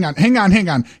McDonald's. Hang on.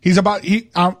 He's about.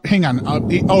 Hang on.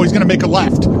 He's gonna make a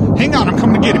left. Hang on. I'm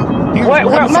coming to get him.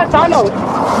 Where McDonald's?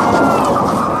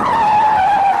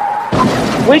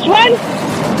 Which one?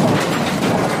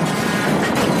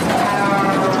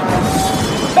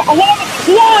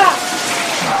 Yeah.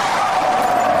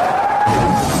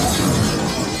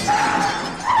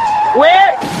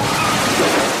 Where?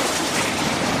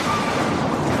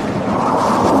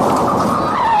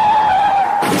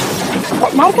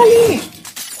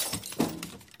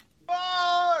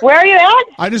 Where are you at?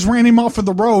 I just ran him off of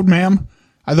the road, ma'am.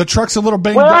 The truck's a little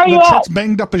banged Where up. are you The at? truck's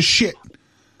banged up as shit.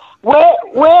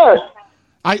 Where?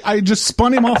 I just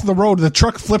spun him off the road. The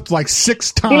truck flipped like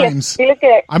 6 times.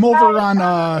 I'm over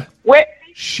on where?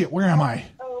 Shit, where am I?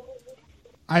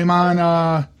 I'm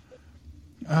on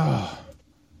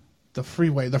the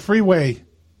freeway.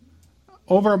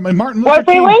 Over at Martin Luther King.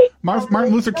 Freeway?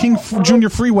 Martin Luther King Jr.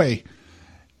 Freeway.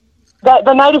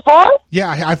 The 94? Yeah,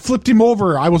 I flipped him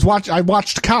over. I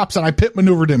watched cops and I pit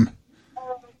maneuvered him.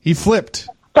 He flipped.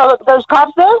 So there's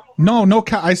cops there? No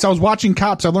cops. I was watching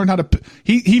cops. I learned how to.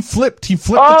 He flipped. He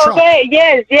flipped the truck. Okay,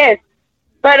 yes.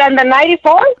 But on the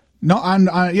 94? No, on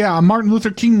Martin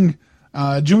Luther King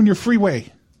Jr. Freeway.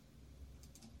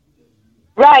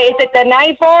 Right. Is it the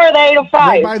 94 or the 805?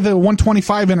 Right by the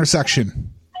 125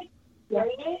 intersection.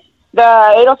 The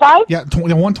 805? Yeah, the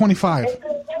 125.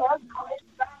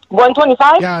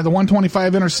 125? Yeah, the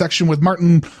 125 intersection with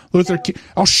Martin Luther King.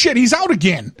 Oh, shit, he's out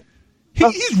again.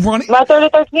 He's running. Not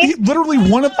 3013? Literally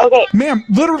one of... Okay. Ma'am,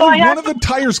 literally one of the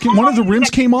tires, one of the rims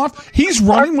came off. He's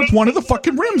running with one of the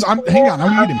fucking rims. Hang on,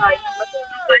 I'm reading.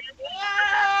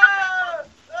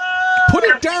 Put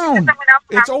it down.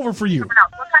 It's over for you.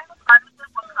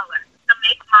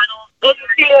 It's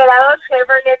Silverado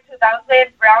Chevrolet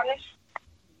 2000 brownish.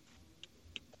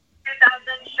 2000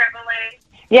 Chevrolet.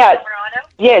 Yes. Silverado?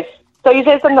 Yes. So you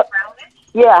said something.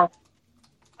 Yeah.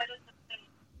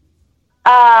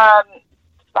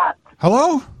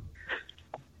 Hello?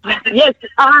 Yes.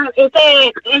 Is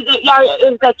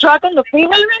the truck in the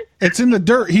freeway? It's in the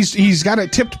dirt. He's got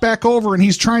it tipped back over, and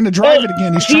he's trying to drive it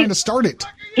again. He's trying to start it.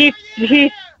 He's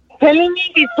telling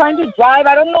me he's trying to drive.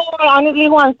 I don't know honestly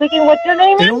who I'm thinking. What's your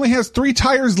name? It only has 3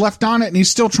 tires left on it, and he's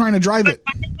still trying to drive it.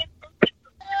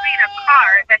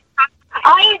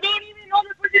 I don't even know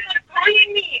the person that's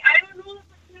calling me. I don't know the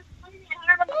person that's calling me.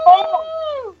 I'm on the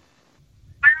phone.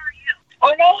 Where are you?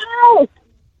 Oh, no.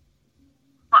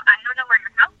 Well, I don't know where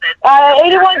your house is.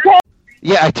 8110.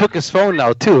 Yeah, I took his phone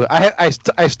now too. I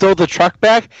stole the truck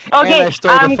back. Okay, and I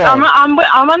stole the phone.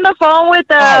 I'm on the phone with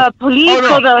the police.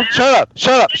 Oh, no. Shut up.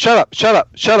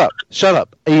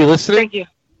 Are you listening? Thank you.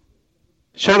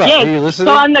 Shut up. Yes. Are you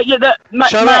listening? So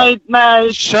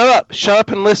Shut up. Shut up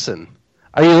and listen.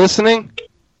 Are you listening?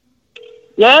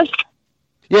 Yes.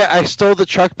 Yeah, I stole the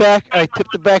truck back. I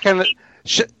tipped it back on the...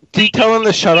 Can you tell him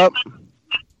to shut up?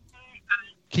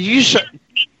 Can you shut...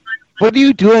 What are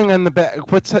you doing on the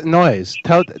back? What's that noise?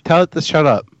 Tell it to shut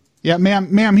up. Yeah,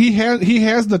 ma'am. He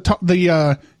has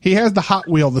the Hot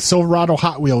Wheel, the Silverado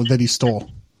Hot Wheel that he stole.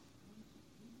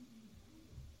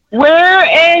 Where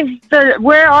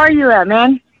are you at,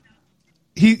 man?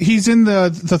 He's in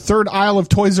the third aisle of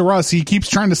Toys R Us. He keeps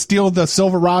trying to steal the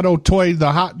Silverado toy,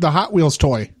 the Hot Wheels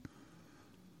toy.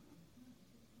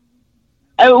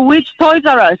 Which Toys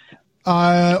R Us?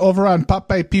 Over on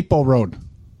Popeye People Road.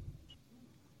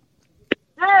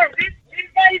 This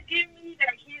guy gave me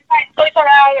that he's like Toys R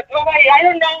Us. I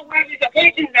don't know where his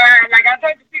locations are. Like, I'm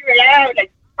trying to figure it out.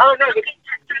 Like, I don't know.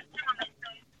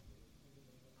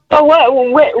 So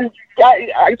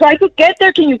so I could get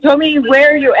there. Can you tell me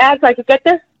where you're at so I could get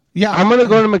there? Yeah, I'm gonna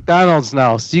go to McDonald's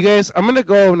now. See you guys. I'm gonna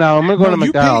go now. I'm gonna go to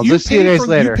McDonald's. Let's see you guys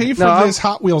later. You pay for this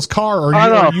Hot Wheels car, or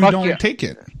you don't take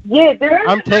it. Yeah,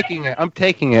 I'm taking it.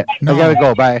 No. I gotta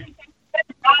go. Bye.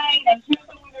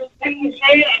 I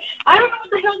don't know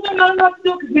what the hell's going on to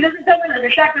do because he doesn't tell me the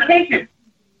exact location.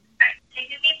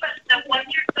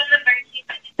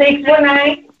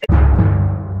 619.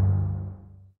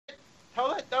 Tell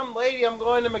that dumb lady I'm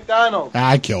going to McDonald's.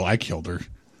 I killed her.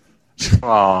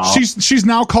 Aww. She's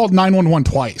now called 911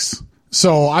 twice,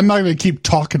 so I'm not going to keep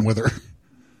talking with her.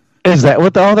 Is that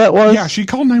what all that was? Yeah, she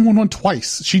called 911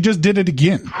 twice. She just did it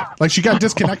again. Like, she got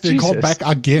disconnected and called back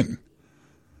again.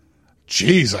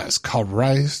 Jesus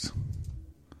Christ.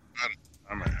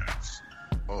 I'm an ass.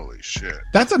 Holy shit.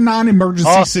 That's a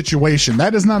non-emergency situation.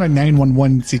 That is not a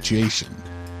 911 situation.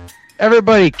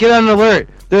 Everybody, get on alert.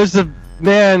 There's a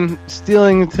man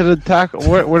stealing to the taco.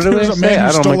 What do they say? There's a man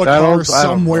who stole a car McDonald's?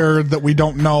 somewhere that we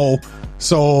don't know.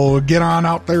 So get on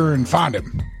out there and find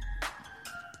him.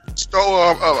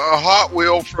 Stole a Hot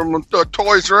Wheel from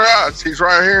Toys R Us. He's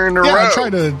right here in the road. I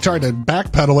tried to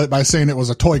backpedal it by saying it was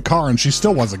a toy car, and she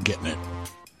still wasn't getting it.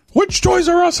 Which Toys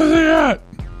R Us is he at?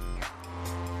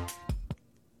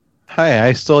 Hi,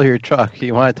 I stole your truck.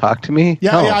 You want to talk to me?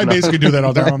 Yeah, No, I no. basically do that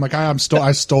all the time. I'm like, I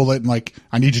stole it, and like,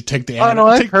 I need you to take the ad.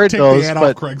 I've heard take those, the ad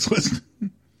but off Craigslist.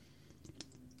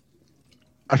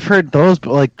 I've heard those,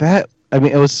 but like that. I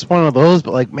mean, it was one of those,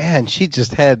 but like, man, she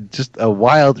just had just a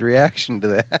wild reaction to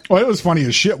that. Well, it was funny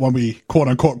as shit when we quote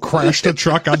unquote crashed a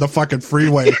truck on the fucking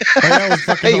freeway. Like, that was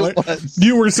fucking hilarious.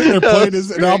 You were sitting there playing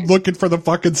this, and I'm looking for the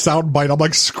fucking sound bite. I'm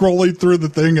like scrolling through the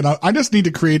thing, and I just need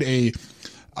to create a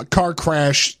car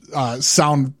crash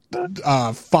sound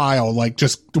file, like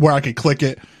just where I could click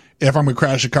it if I'm gonna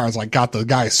crash a car. It's like got the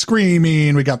guy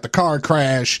screaming, we got the car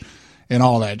crash, and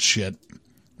all that shit.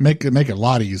 Make it a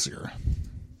lot easier.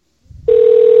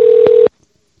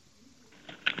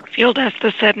 Fuel desk,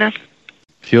 this is Edna.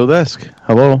 Fuel desk.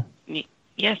 Hello.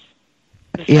 Yes.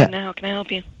 This is Yeah. Edna. How can I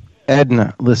help you?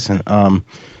 Edna, listen.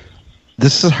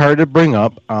 This is hard to bring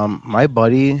up. My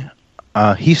buddy,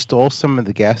 he stole some of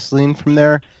the gasoline from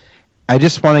there. I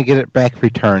just want to get it back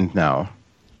returned now.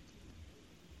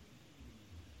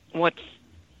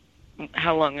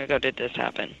 How long ago did this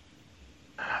happen?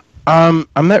 I'm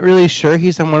not really sure.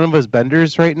 He's on one of his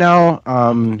benders right now.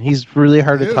 He's really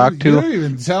hard to talk to. You don't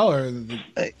even tell her.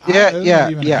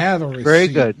 Yeah. Very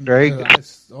good. I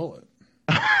stole it.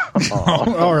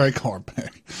 All right, call her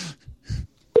back.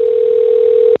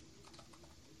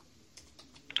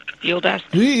 Field desk.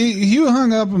 You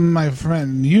hung up on my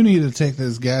friend. You need to take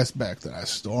this gas back that I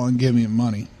stole and give me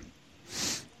money.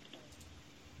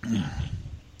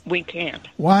 We can't.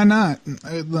 Why not?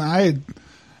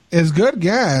 It's good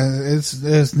gas.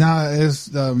 It's not.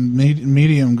 It's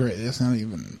medium grade. It's not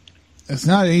even.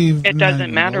 It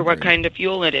doesn't matter what kind of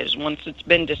fuel it is. Once it's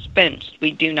been dispensed,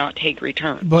 we do not take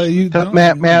returns. But you don't.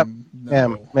 Ma'am.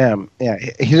 Yeah,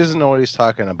 he doesn't know what he's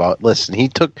talking about. Listen, he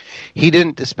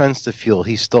didn't dispense the fuel.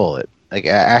 He stole it. Like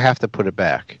I have to put it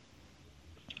back.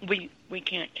 We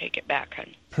can't take it back,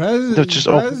 honey. President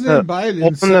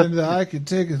Biden said that I could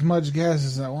take as much gas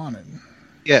as I wanted.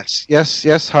 Yes,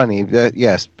 honey.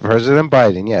 Yes, President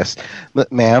Biden. Yes,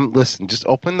 ma'am. Listen, just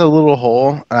open the little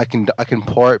hole, and I can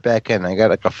pour it back in. I got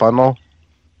like a funnel,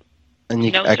 and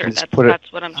I can just put it.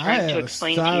 That's what I'm trying to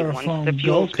explain to you. Once the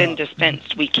fuel's been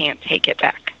dispensed, we can't take it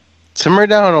back. Simmer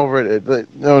down over it.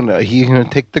 No. You're going to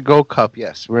take the Go Cup.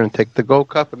 Yes, we're going to take the Go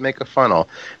Cup and make a funnel.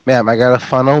 Ma'am, I got a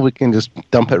funnel. We can just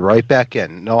dump it right back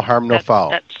in. No harm, no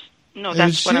foul. That's what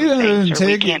I'm saying, sir.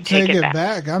 We can't take it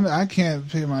back. I can't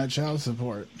pay my child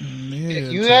support.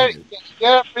 You gotta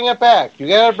bring it back.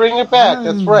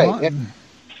 That's right.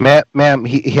 Ma'am,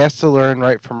 he has to learn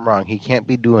right from wrong. He can't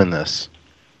be doing this.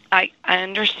 I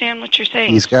understand what you're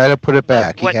saying. He's got to put it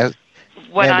back. We have to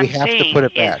put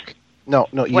it back. No,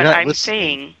 you're not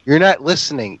listening. You're not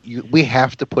listening. We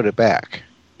have to put it back.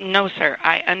 No, sir.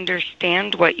 I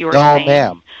understand what you're saying. No,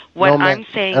 ma'am. What I'm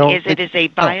saying is it is a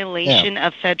violation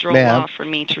of federal law for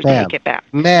me to take it back.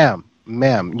 Ma'am,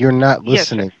 you're not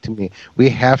listening to me. We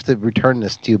have to return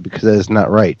this to you because that is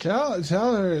not right.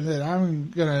 Tell her that I'm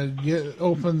going to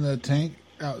open the tank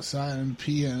outside and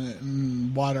pee in it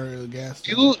and water the gas.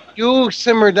 You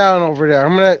simmer down over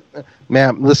there.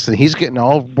 Ma'am, listen, he's getting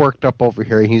all worked up over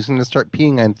here. He's going to start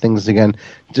peeing on things again.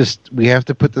 We have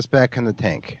to put this back in the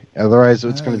tank. Otherwise,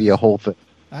 it's going to be a whole thing.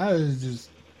 I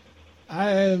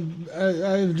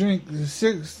drink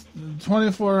 6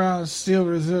 24-ounce Steel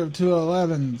Reserve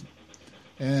 211.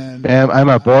 And ma'am, I'm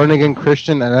a born-again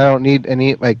Christian, and I don't need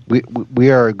any,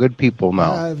 we are good people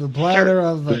now. I have a bladder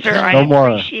Sir, I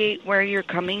appreciate where you're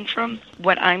coming from.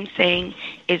 What I'm saying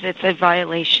is it's a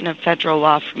violation of federal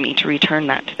law for me to return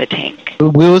that to the tank.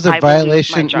 Where's a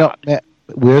violation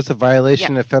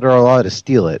of federal law to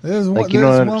steal it? This you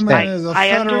don't woman is a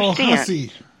federal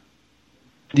hussy.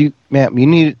 Ma'am, you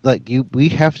need, we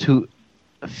have to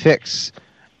fix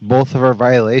both of our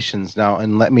violations now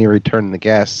and let me return the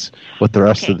gas with the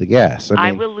rest of the gas.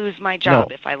 I will lose my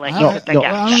job if I let you put the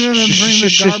gas. I'm going to bring the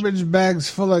garbage bags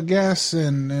full of gas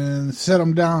and set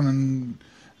them down and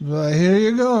be like, here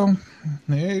you go.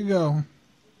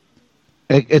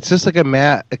 It's just like a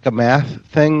math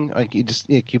thing. Like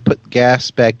you put gas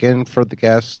back in for the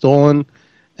gas stolen,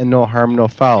 and no harm, no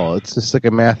foul. It's just like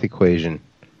a math equation.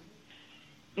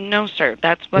 No, sir.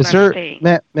 That's what I'm saying.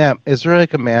 Ma'am, is there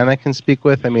like a man I can speak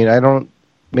with? I mean,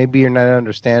 maybe you're not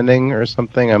understanding or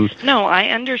something. No, I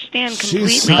understand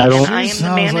completely, and I am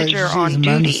the manager on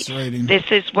duty. This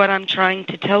is what I'm trying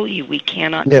to tell you. We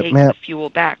cannot take the fuel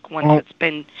back once it's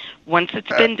been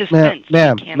dispensed.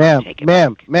 We cannot take it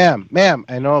back. Ma'am,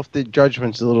 I know if the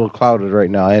judgment's a little clouded right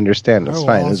now. I understand. It's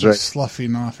fine. It's right.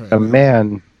 Sloughing off right now.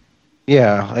 Man.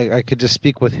 Yeah, I could just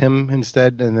speak with him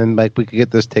instead, and then we could get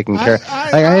this taken care of.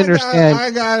 I understand.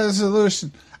 I got a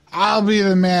solution. I'll be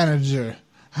the manager.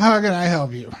 How can I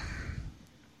help you?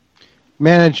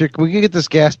 Manager, can we get this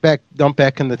gas dumped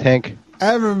back in the tank?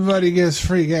 Everybody gets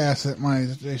free gas at my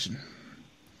station.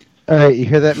 All right, you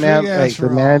hear that, ma'am?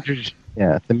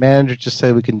 The manager just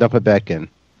said we can dump it back in.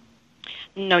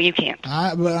 No, you can't.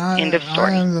 End of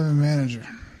story. I am the manager.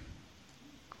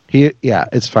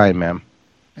 It's fine, ma'am.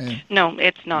 No,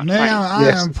 it's not. Ma'am, I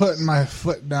am putting my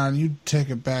foot down. You take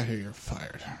it back or you're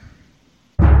fired.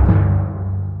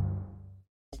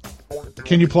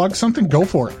 Can you plug something? Go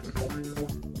for it.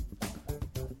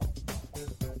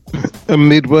 A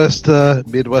Midwest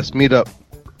meetup.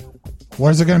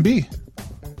 Where's it going to be?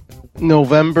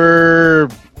 November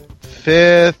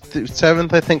 5th,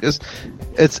 7th, I think.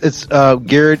 It's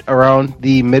geared around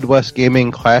the Midwest Gaming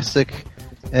Classic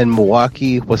in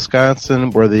Milwaukee, Wisconsin,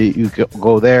 where you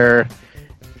go there.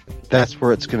 That's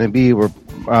where it's going to be.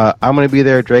 I'm going to be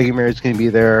there. Dragonmere is going to be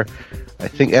there. I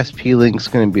think SP Link's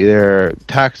going to be there.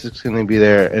 Toxic's going to be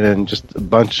there, and then just a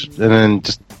bunch, and then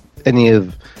just any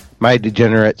of my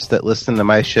degenerates that listen to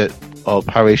my shit will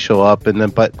probably show up. And then,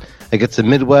 but it's a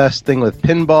Midwest thing with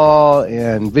pinball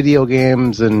and video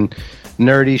games and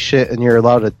nerdy shit, and you're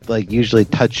allowed to usually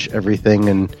touch everything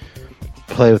and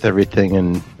play with everything,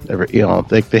 and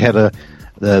they had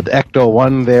the Ecto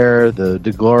 1 there, the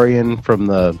DeLorean from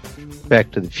the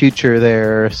Back to the Future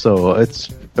there. So it's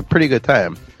a pretty good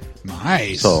time.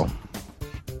 Nice. So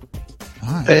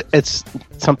it's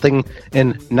something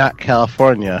in not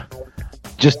California.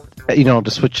 Just, to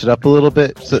switch it up a little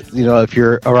bit. So, if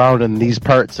you're around in these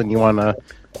parts and you want to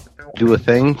do a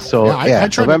thing. So I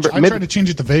tried to change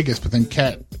it to Vegas, but then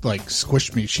Kat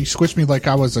squished me. She squished me like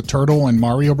I was a turtle in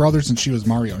Mario Brothers, and she was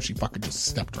Mario, and she fucking just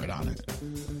stepped right on it.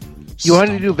 You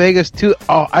wanted to do Vegas too?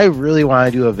 Oh, I really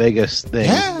want to do a Vegas thing.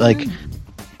 Yeah.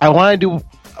 I want to do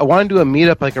a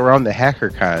meetup around the hacker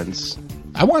cons.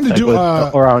 I wanted to do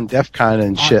around DEF CON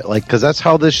and shit, because that's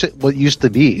how this shit used to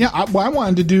be. Yeah, I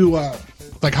wanted to do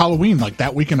Halloween,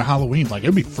 that weekend of Halloween.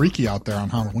 It'd be freaky out there on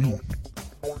Halloween.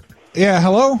 Yeah,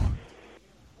 hello?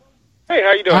 Hey,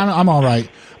 how you doing? I'm all right.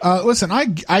 Listen,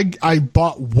 I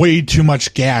bought way too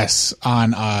much gas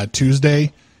on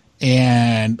Tuesday,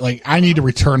 and I need to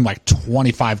return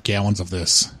 25 gallons of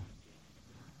this.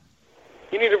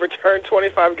 You need to return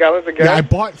 25 gallons of gas? Yeah, I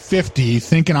bought 50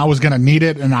 thinking I was going to need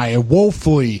it, and I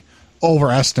woefully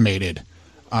overestimated.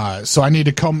 So I need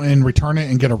to come and return it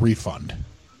and get a refund.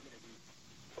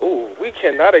 Ooh, we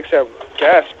cannot accept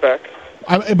gas back.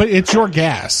 But it's your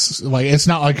gas. It's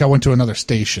not like I went to another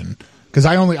station, because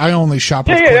I only shop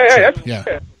with Yeah,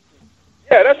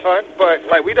 that's fine.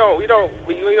 But we don't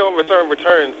return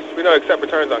returns. We don't accept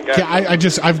returns on gas.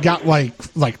 Yeah, I've got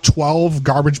 12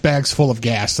 garbage bags full of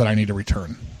gas that I need to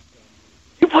return.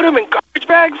 You put them in garbage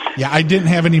bags? Yeah, I didn't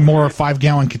have any more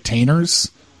 5-gallon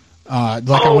containers. I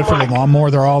went for the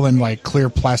lawnmower. They're all in clear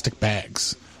plastic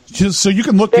bags. Just so you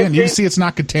can look in, you can see it's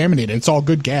not contaminated. It's all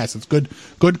good gas. It's good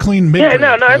clean mid-grade.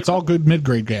 Yeah, no, it's all good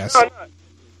mid-grade gas. No.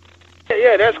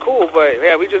 Yeah, that's cool, but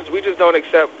we just don't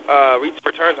accept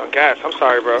returns on gas. I'm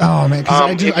sorry, bro. Oh man,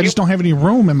 because I just don't have any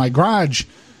room in my garage.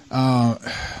 All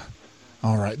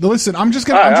right, listen, I'm just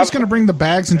gonna bring the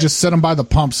bags and just set them by the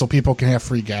pump so people can have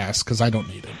free gas, because I don't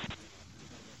need it.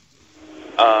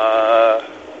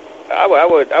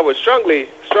 I would strongly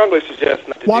suggest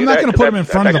not to. Well, I'm not going to put them in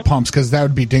front of the pumps, because that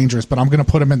would be dangerous. But I'm going to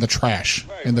put them in the trash,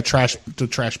 the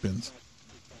trash bins.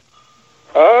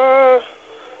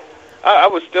 I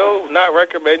would still not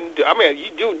recommend. I mean,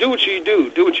 you do what you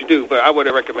do, but I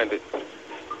wouldn't recommend it.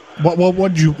 What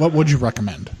would you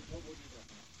recommend?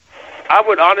 I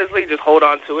would honestly just hold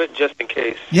on to it just in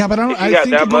case. Yeah, but I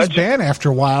think it goes bad after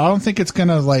a while. I don't think it's going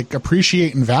to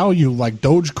appreciate in value like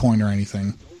Dogecoin or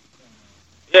anything.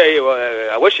 Yeah,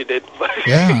 well, I wish you did.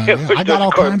 Yeah, I got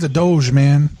all kinds of Doge,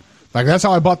 man. That's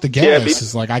how I bought the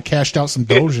gas. I cashed out some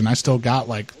Doge, and I still got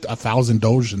 1,000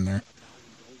 Doge in there.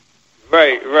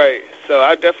 Right. So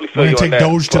I definitely feel you on that. Take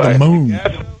Doge to the moon.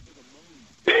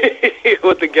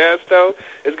 With the gas, though,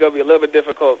 it's going to be a little bit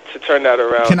difficult to turn that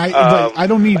around. Can I? I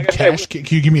don't need cash. Can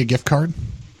you give me a gift card?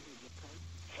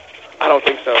 I don't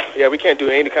think so. Yeah, we can't do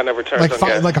any kind of returns on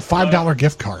gas. Like a $5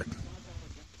 gift card.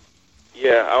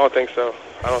 Yeah, I don't think so.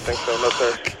 No,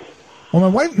 sir.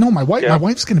 Well, my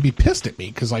wife's going to be pissed at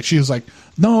me, because she was like,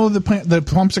 no, the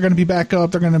pumps are going to be back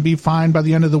up. They're going to be fine by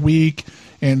the end of the week.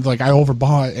 And I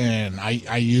overbought, and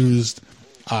I used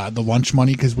the lunch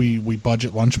money, because we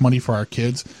budget lunch money for our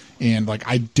kids, and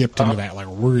I dipped into that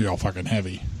real fucking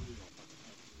heavy.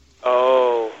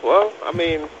 Oh, well, I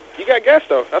mean, you got gas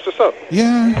though. That's what's up.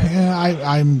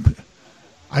 Yeah,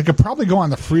 I could probably go on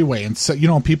the freeway and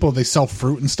people, they sell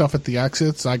fruit and stuff at the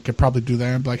exits. I could probably do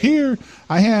that. And be like, here,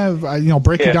 I have,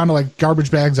 break it down to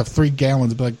garbage bags of 3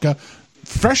 gallons. Be like,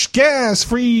 fresh gas,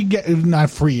 free,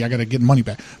 not free. I got to get money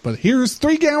back. But here's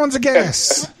 3 gallons of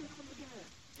gas.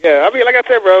 Yeah, I mean, like I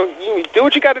said, bro, you do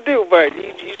what you got to do, but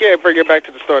you can't bring it back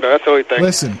to the store, though. That's the only thing.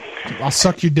 Listen, I'll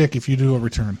suck your dick if you do a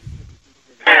return.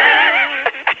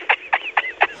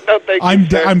 No, thank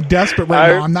you, I'm desperate right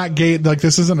now. I'm not gay.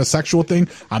 This isn't a sexual thing.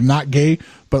 I'm not gay.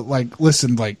 But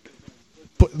listen,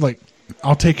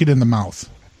 I'll take it in the mouth.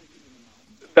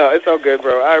 No, it's all good,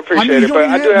 bro. I appreciate it, but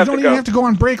I do have to go. You don't even have to go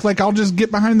on break. I'll just get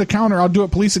behind the counter. I'll do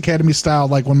it Police Academy style,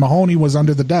 when Mahoney was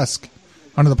under the desk,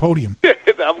 under the podium.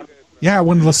 Yeah,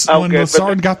 when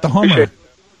Lassard got the Hummer.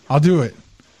 I'll do it.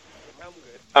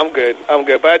 I'm good.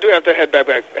 But I do have to head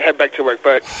back to work.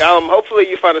 But hopefully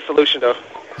you find a solution, though.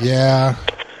 Yeah.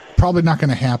 Probably not going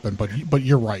to happen, but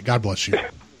you're right. God bless you.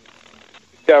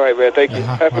 All right, man. Thank you.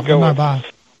 Have a good one. Bye.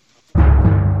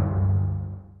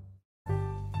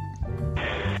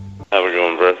 Have a good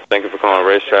one, bro. Thank you for calling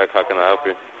Racetrack. How can I help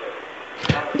you?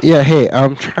 Yeah, hey,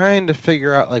 I'm trying to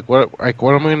figure out what am I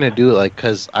going to do?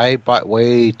 Because I bought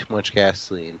way too much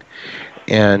gasoline,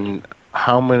 and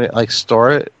how I'm going to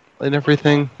store it and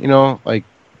everything. What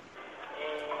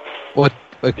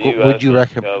would you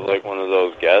recommend? Have one of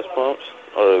those gas pumps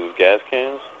or those gas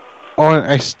cans? Oh,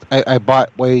 and I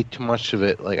bought way too much of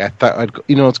it. Like I thought,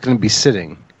 it's going to be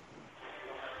sitting.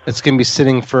 It's going to be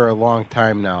sitting for a long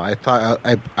time now. I thought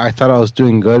I was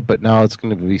doing good, but now it's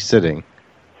going to be sitting.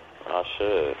 Oh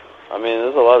shit! I mean,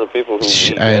 there's a lot of people who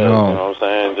need I gas, know. You know what I'm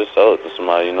saying? Just sell it to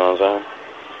somebody. You know what I'm saying?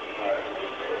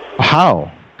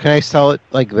 How can I sell it?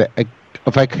 Like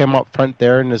if I came up front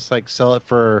there and just like sell it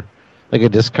for like a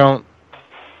discount?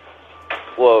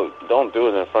 Well, don't do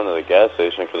it in front of the gas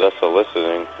station because that's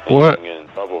soliciting. And What? You can get in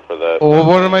trouble for that. Well,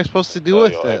 what am I supposed to do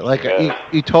with it? Like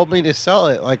you told me to sell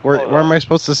it. Like where am I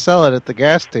supposed to sell it at the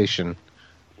gas station?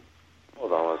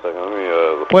 Hold on 1 second. Let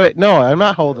me. Wait, no, I'm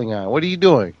not holding on. What are you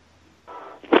doing?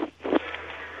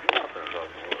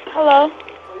 Hello.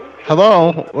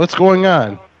 Hello, what's going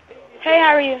on? Hey, how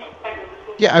are you?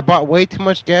 Yeah, I bought way too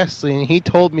much gasoline. He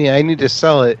told me I need to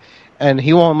sell it, and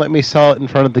he won't let me sell it in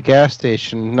front of the gas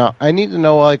station. No, I need to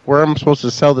know like where I'm supposed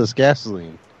to sell this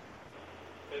gasoline.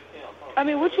 I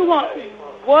mean, what you want?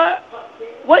 What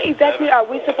exactly are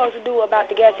we supposed to do about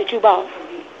the gas that you bought?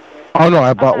 Oh no,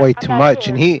 I bought way too much,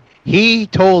 and he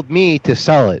told me to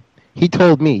sell it. He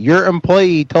told me, your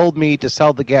employee told me to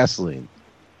sell the gasoline.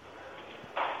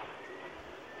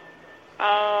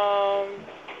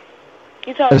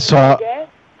 You told me So, to gas?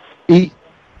 I mean,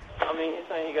 he's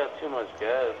saying you got too much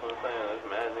gas. I'm saying there's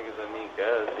mad niggas that need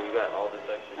gas, so you got all this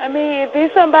extra. I mean, if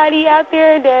there's somebody out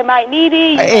there that might need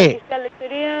it, you Hey. can sell it to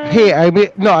them. Hey, I mean,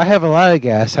 no, I have a lot of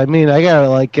gas. I mean, I gotta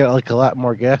like get like a lot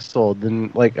more gas sold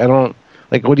than like I don't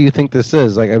like. What do you think this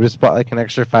is? Like I just bought like an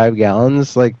extra 5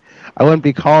 gallons. Like I wouldn't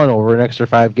be calling over an extra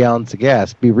 5 gallons of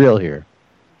gas. Be real here.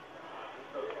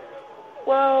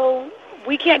 Well,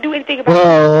 we can't do anything about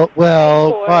it.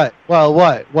 What?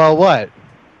 What?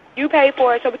 You paid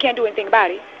for it, so we can't do anything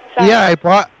about it. Sorry. Yeah, I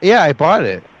bought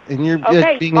it, and you're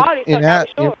Okay, being you bought it, so now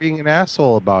it's you're yours. being an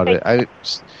asshole about it.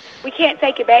 We can't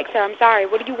take it back, sir. I'm sorry.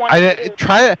 What do you want I us to didn't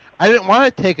do? I didn't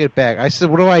want to take it back. I said,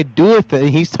 what do I do with it? And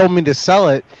he's told me to sell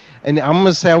it, and I'm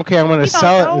gonna say, okay, I'm gonna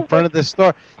sell it in front of the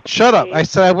store. Shut up! I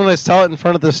said I'm gonna sell it in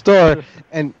front of the store,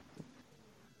 and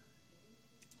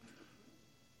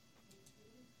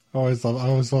I always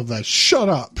love that. Shut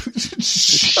up.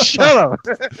 Shut up.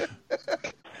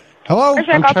 Hello? Or should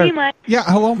I call P-Line? Yeah,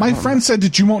 hello. My friend said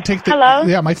that you won't take the... Hello?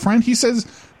 Yeah, my friend, he says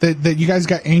that you guys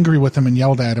got angry with him and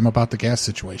yelled at him about the gas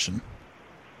situation.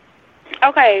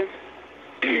 Okay.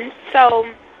 So,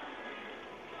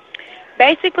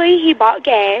 basically, he bought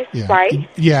gas, Yeah. right?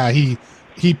 Yeah, he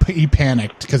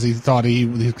panicked because he thought he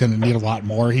was going to need a lot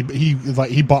more. He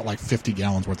bought like 50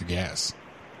 gallons worth of gas.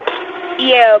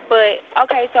 Yeah, but,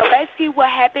 okay, so basically what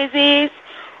happens is,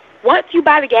 once you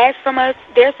buy the gas from us,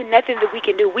 there's nothing that we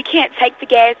can do. We can't take the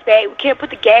gas back. We can't put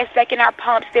the gas back in our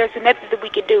pumps. There's nothing that we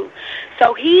can do.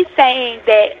 So he's saying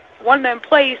that one of the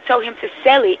employees told him to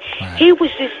sell it. Right. He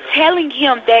was just telling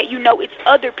him that, it's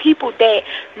other people that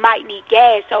might need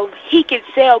gas, so he can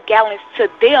sell gallons to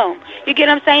them. You get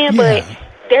what I'm saying? Yeah. But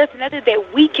there's nothing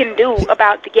that we can do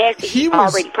about the gas that he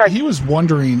already purchased. He was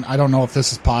wondering, I don't know if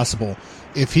this is possible,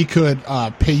 if he could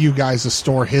pay you guys to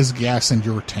store his gas in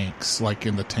your tanks, like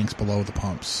in the tanks below the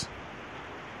pumps.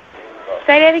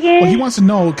 Say that again? Well, he wants to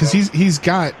know because he's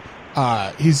got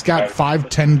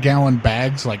 5-10 gallon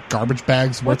bags, like garbage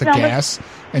bags worth of gas,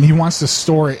 and he wants to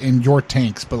store it in your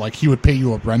tanks, but like he would pay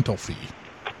you a rental fee.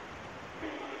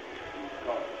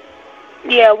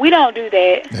 Yeah, we don't do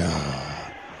that.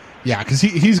 Yeah, because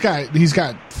he's got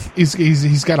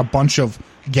a bunch of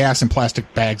gas in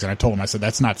plastic bags, and I told him, I said,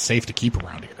 that's not safe to keep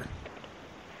around here.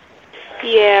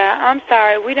 Yeah, I'm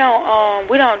sorry. We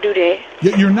don't do that.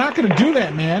 You're not going to do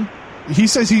that, man. He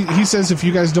says he says if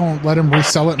you guys don't let him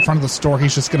resell it in front of the store,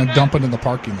 he's just going to dump it in the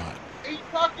parking lot.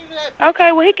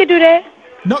 Okay, well, he could do that.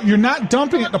 No, you're not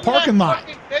dumping it in the parking lot.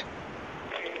 He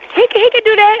could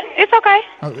do that. It's okay.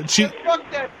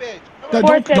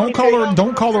 No,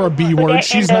 don't call her a B word.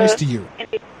 She's nice to you.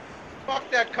 Fuck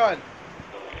that cunt.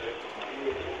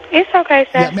 It's okay,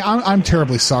 sir. Yeah, man, I'm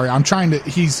terribly sorry. I'm trying to.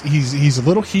 He's a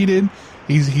little heated.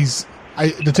 To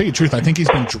tell you the truth, I think he's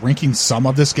been drinking some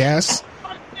of this gas.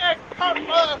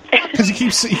 Because he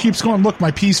keeps going, look,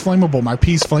 my pee's flammable. My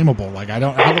pee's flammable. Like,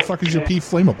 how the fuck is your pee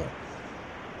flammable?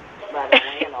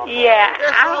 Yeah,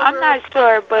 I'm not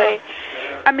sure, but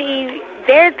I mean,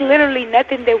 there's literally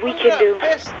nothing that we can do.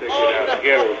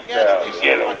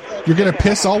 You're gonna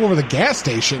piss all over the gas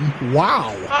station?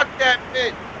 Wow. Fuck that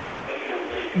bitch.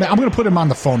 Man, I'm gonna put him on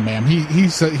the phone, ma'am. He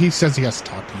says he has to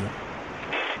talk to you.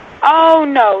 Oh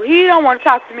no, he don't want to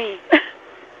talk to me.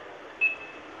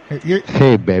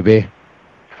 Hey, baby,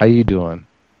 how you doing?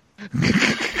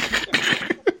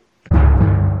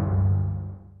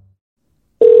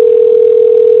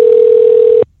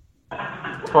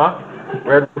 What?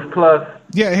 Red Roof Plus.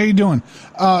 Yeah, how you doing?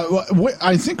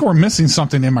 I think we're missing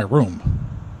something in my room.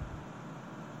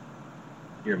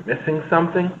 You're missing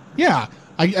something? Yeah,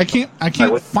 I can't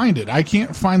find it. I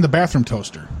can't find the bathroom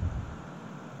toaster.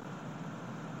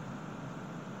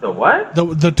 The what?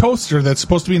 The toaster that's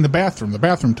supposed to be in the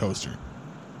bathroom toaster.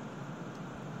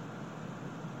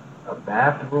 A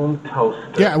bathroom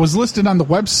toaster? Yeah, it was listed on the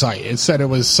website. It said it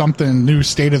was something new,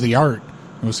 state of the art.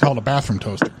 It was called a bathroom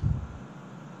toaster.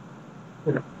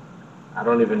 I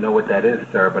don't even know what that is,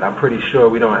 sir, but I'm pretty sure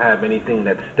we don't have anything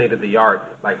that's state of the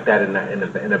art like that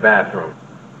in the bathroom.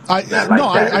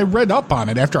 I read up on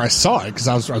it after I saw it because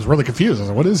I was really confused. I was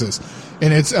like, "What is this?"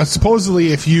 And it's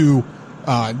supposedly if you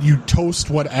toast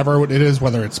whatever it is,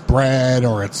 whether it's bread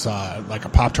or it's like a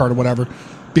Pop-Tart or whatever,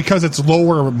 because it's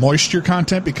lower moisture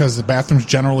content because the bathrooms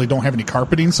generally don't have any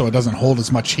carpeting, so it doesn't hold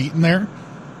as much heat in there.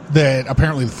 That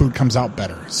apparently the food comes out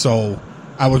better. So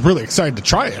I was really excited to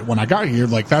try it when I got here.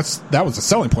 Like that was a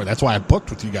selling point. That's why I booked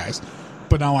with you guys.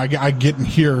 But now I get in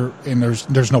here and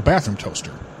there's no bathroom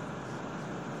toaster.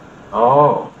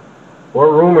 Oh, what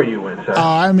room are you in, sir?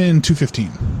 I'm in 215.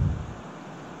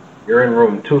 You're in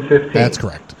room 215. That's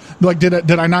correct. Like, did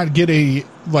I not get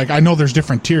I know there's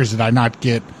different tiers. Did I not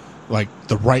get like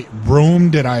the right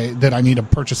room? Did I need to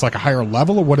purchase like a higher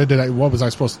level, or what was I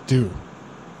supposed to do?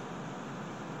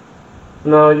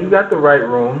 No, you got the right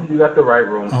room.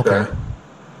 Okay. Sir.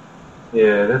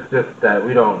 Yeah, it's just that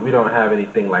we don't have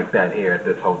anything like that here at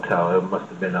this hotel. It must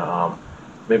have been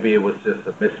maybe it was just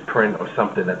a misprint or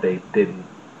something that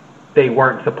they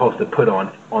weren't supposed to put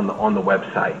on the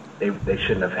website. They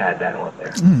shouldn't have had that on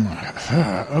there.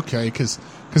 Okay, because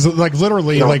like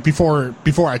literally like before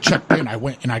I checked in, I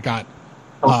went and I got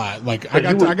I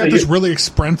got this really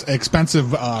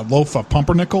expensive loaf of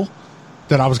pumpernickel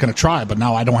that I was going to try, but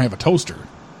now I don't have a toaster.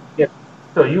 Yeah.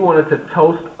 So you wanted to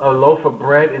toast a loaf of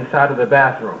bread inside of the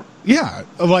bathroom? Yeah,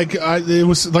 it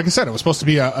was like I said, it was supposed to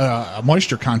be a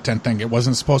moisture content thing. It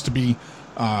wasn't supposed to be.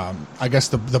 I guess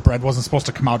the bread wasn't supposed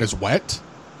to come out as wet,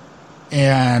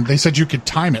 and they said you could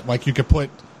time it. Like you could put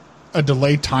a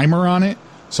delay timer on it.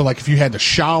 So like if you had to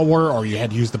shower or you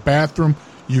had to use the bathroom,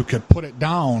 you could put it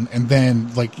down, and then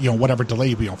whatever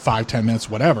delay, 5-10 minutes,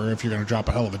 whatever. If you're going to drop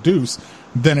a hell of a deuce,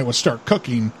 then it would start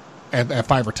cooking at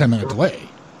 5 or 10 minute delay.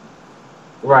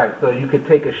 Right. So you could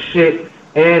take a shit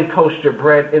and toast your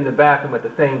bread in the bathroom at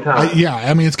the same time. Yeah,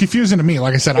 I mean, it's confusing to me.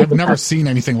 Like I said, I've never seen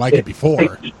anything like it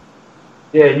before.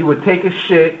 Yeah, you would take a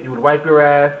shit, you would wipe your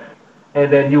ass,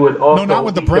 and then you would also not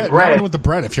with the bread. Not with the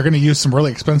bread. If you're going to use some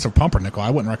really expensive pumpernickel, I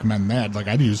wouldn't recommend that. Like,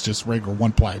 I'd use just regular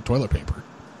one-ply toilet paper.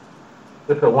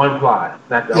 Just a one-ply.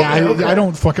 I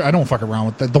don't fuck around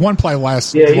with that. The one-ply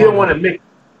lasts. Yeah, you don't want to mix.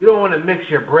 You don't want to mix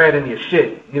your bread and your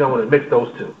shit. You don't want to mix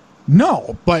those two.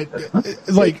 No, but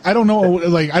I don't know.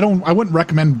 Like, I wouldn't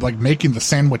recommend like making the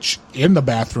sandwich in the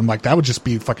bathroom. Like, that would just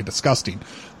be fucking disgusting.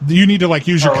 You need to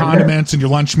use your condiments and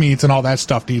your lunch meats and all that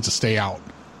stuff needs to stay out.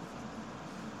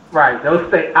 Right, those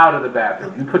stay out of the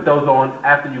bathroom. You put those on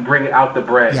after you bring it out the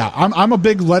bread. Yeah, I'm a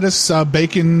big lettuce,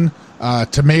 bacon,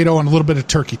 tomato, and a little bit of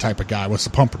turkey type of guy with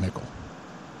the pumpernickel.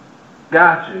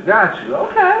 Got you.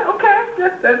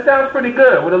 Okay. That sounds pretty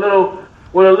good with a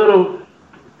little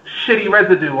shitty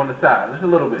residue on the side. Just a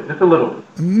little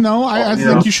bit. No, I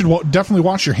think you should definitely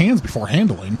wash your hands before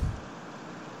handling.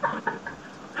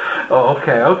 Oh,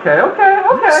 okay.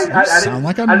 You sound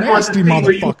like a nasty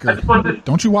motherfucker.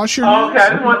 Don't you wash your hands? Okay, I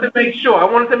just wanted to make sure. I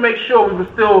wanted to make sure we were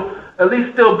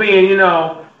still being,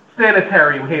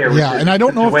 sanitary here. Yeah, and I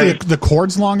don't know if the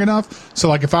cord's long enough. So,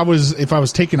 like, if I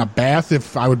was taking a bath,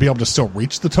 if I would be able to still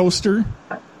reach the toaster.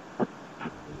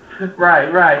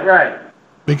 Right.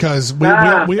 Because we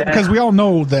all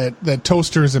know that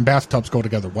toasters and bathtubs go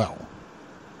together well.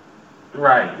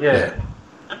 Right. Yeah.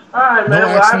 All right, man. No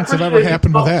accidents have ever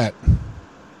happened with that.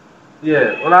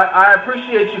 Yeah. Well, I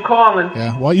appreciate you calling.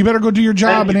 Yeah. Well, you better go do your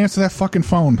job and answer that fucking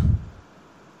phone.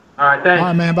 All right. Thanks. All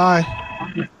right, man. Bye.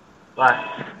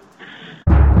 Bye.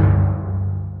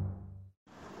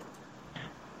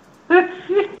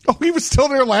 Oh, he was still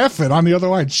there laughing on the other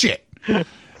line. Shit.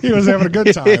 He was having a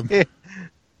good time.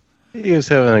 He was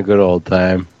having a good old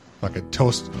time. Like a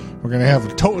toast. We're going to have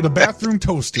the bathroom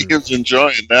toaster. He was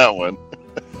enjoying that one.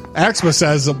 Axma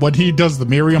says that when he does the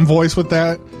Miriam voice with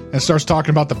that and starts talking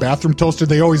about the bathroom toaster,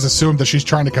 they always assume that she's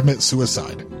trying to commit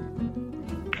suicide.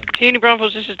 Hey, New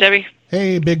Braunfels, this is Debbie.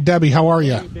 Hey, Big Debbie, how are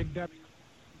you?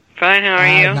 Fine, how are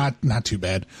you? Not too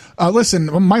bad. Listen,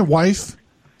 my wife...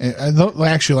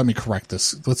 Actually, let me correct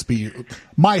this.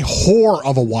 My whore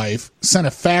of a wife sent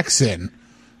a fax in,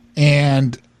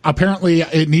 and apparently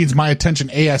it needs my attention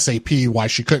ASAP. Why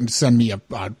she couldn't send me a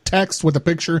text with a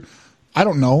picture. I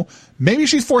don't know. Maybe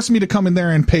she's forcing me to come in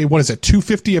there and pay, what is it,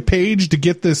 $2.50 a page to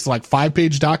get this like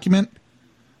 5-page document.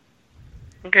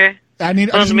 Okay. I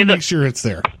just need to make sure it's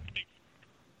there.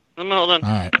 Hold on. All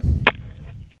right.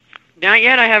 Not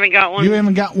yet. I haven't got one. You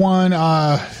haven't got one.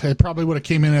 It probably would have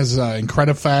came in as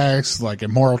Incredifax, like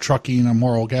Immoral Trucking,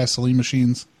 Immoral Gasoline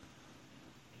Machines.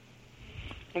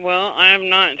 Well, I have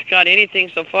not got anything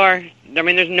so far. I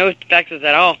mean, there's no faxes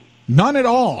at all. None at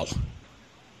all.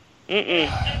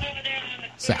 Mm-mm.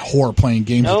 It's that whore playing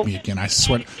games with me again. I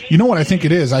swear. You know what I think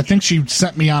it is? I think she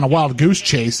sent me on a wild goose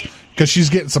chase because she's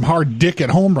getting some hard dick at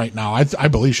home right now. I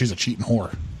believe she's a cheating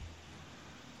whore.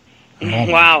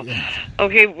 Wow.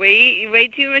 Okay, way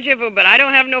too much info, but I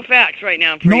don't have no facts right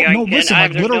now. No, listen,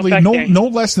 like literally no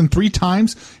less than 3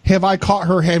 times have I caught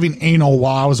her having anal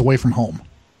while I was away from home.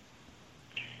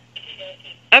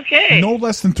 Okay. No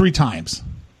less than 3 times.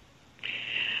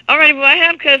 All right, well, I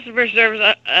have customer service,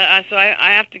 so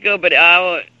I have to go, but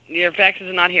your fax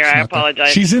is not here. I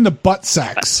apologize. She's into butt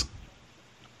sex.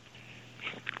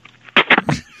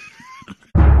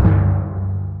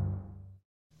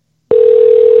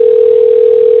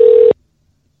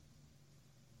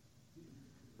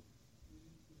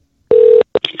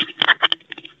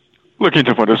 Looking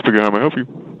to find a speaker, how may I help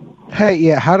you? Hey,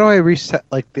 yeah, how do I reset,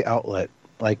 like, the outlet?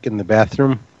 Like, in the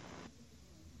bathroom?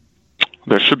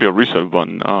 There should be a reset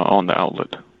button on the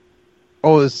outlet.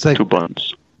 Oh, it's like... 2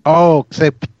 buttons. Oh,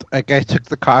 because I took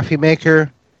the coffee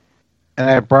maker, and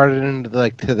I brought it into,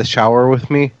 to the shower with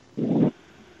me.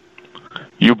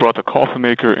 You brought the coffee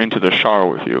maker into the shower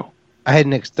with you? I had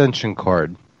an extension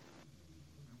cord.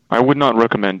 I would not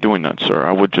recommend doing that, sir.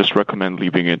 I would just recommend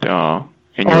leaving it in your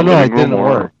living room. It didn't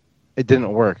work. It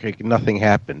didn't work. Nothing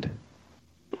happened.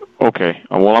 Okay.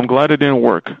 Well, I'm glad it didn't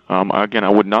work. Again, I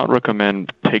would not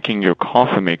recommend taking your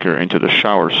coffee maker into the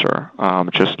shower, sir.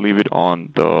 Just leave it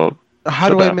on the How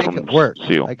do I make it work?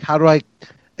 Seal. Like, how do I...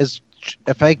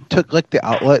 If I took, the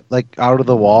outlet, out of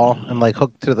the wall and,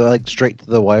 hooked to the, straight to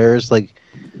the wires, I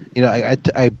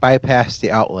bypassed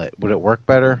the outlet. Would it work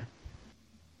better?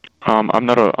 I'm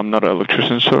not an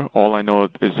electrician, sir. All I know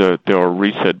is that there are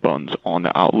reset buttons on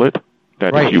the outlet.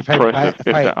 That right. If you press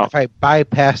if I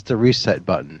bypass the reset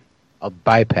button, I'll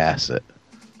bypass it.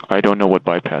 I don't know what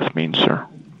bypass means, sir.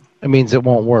 It means it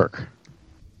won't work.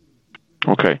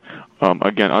 Okay.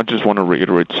 Again, I just want to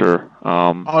reiterate, sir.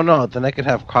 Oh no, then I could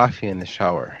have coffee in the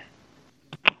shower.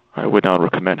 I would not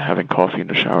recommend having coffee in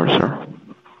the shower, sir.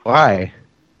 Why?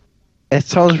 It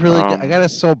sounds really good. I gotta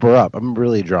sober up. I'm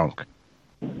really drunk.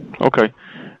 Okay.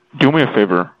 Do me a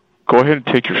favor. Go ahead and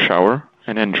take your shower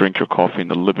and then drink your coffee in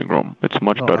the living room. It's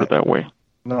much better that way.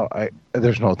 No,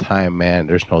 there's no time, man.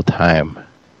 There's no time.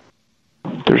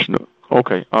 There's no...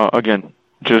 Okay. Again,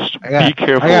 just be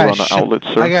careful around the outlets,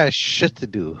 sir. I got shit to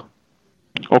do.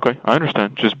 Okay, I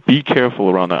understand. Just be careful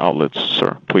around the outlets,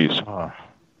 sir, please.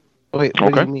 Wait,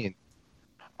 what do you mean?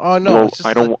 Oh, no. Well, it's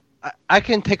just I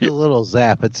can take a little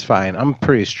zap. It's fine. I'm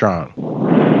pretty strong.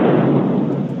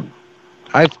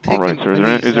 I've taken... All right, sir. Is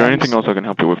there anything else I can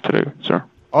help you with today, sir?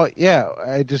 Oh, yeah.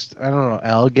 I don't know,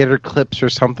 alligator clips or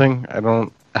something.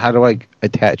 How do I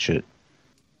attach it?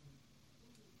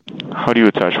 How do you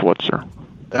attach what, sir?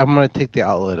 I'm going to take the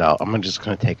outlet out. I'm just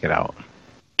going to take it out.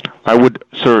 I would,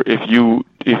 sir, if you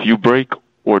break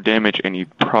or damage any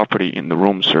property in the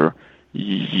room, sir,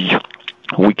 we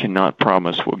cannot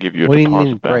promise we'll give you a deposit back. What do you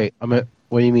mean break?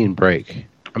 What do you mean break?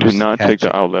 Do not take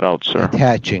the outlet out, sir.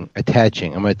 Attaching.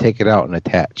 I'm going to take it out and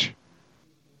attach.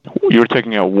 You're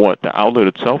taking out what? The outlet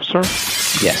itself, sir?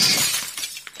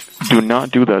 Yes. Do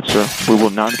not do that, sir. We will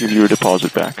not give you your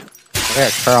deposit back. Yeah,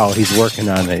 Carl, he's working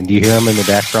on it. Do you hear him in the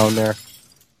background there?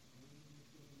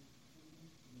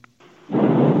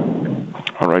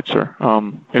 All right, sir.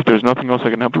 If there's nothing else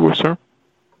I can help you with, sir,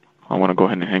 I want to go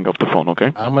ahead and hang up the phone,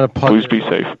 okay? I'm going to plug Please be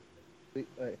safe.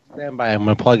 Stand by. I'm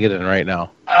going to plug it in right now.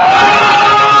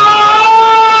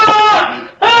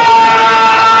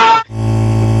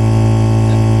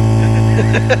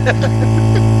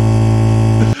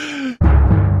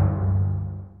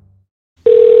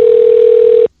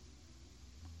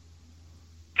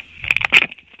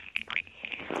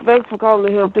 Thanks for calling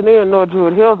the Hampton Inn, North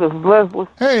Druid Hills. This is Leslie.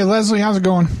 Hey, Leslie, how's it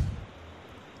going?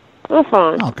 I'm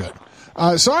fine. Oh, good.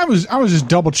 So I was just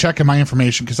double checking my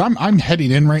information because I'm heading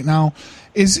in right now.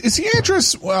 Is the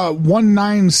address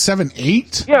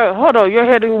 1978? Yeah, hold on. You're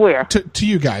heading where? To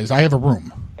you guys. I have a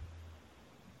room.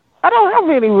 I don't have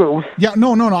any rooms. Yeah,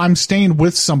 no. I'm staying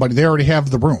with somebody. They already have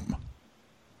the room.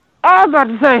 I was about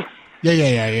to say.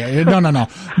 Yeah. No.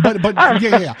 But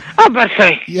yeah. I was about to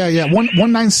say. Yeah.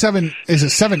 197. Is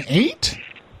it 78?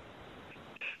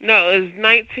 No, it was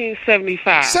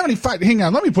 1975. 75. Hang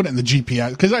on, let me put it in the GPS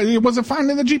because it wasn't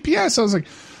finding the GPS. I was like,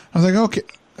 okay.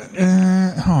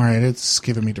 All right, it's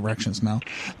giving me directions now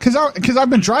because I've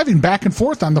been driving back and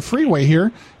forth on the freeway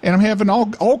here, and I'm having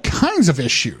all kinds of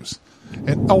issues.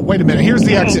 And, wait a minute, here's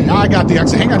the exit. I got the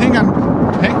exit. Hang on.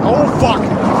 Oh fuck!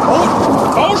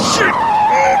 Oh shit!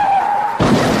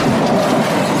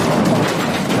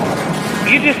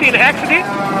 You just seen an accident?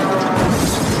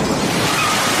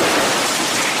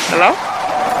 Hello?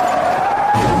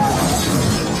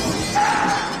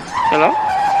 Hello?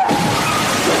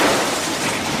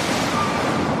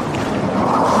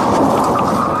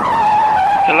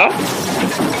 Hello?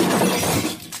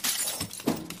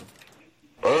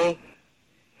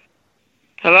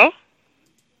 Hello?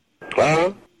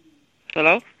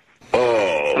 Hello?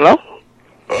 Hello?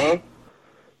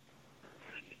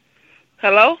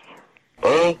 Hello?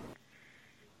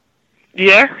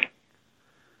 Yeah?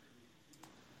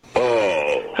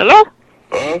 Hello?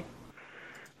 Can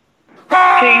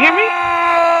you hear me?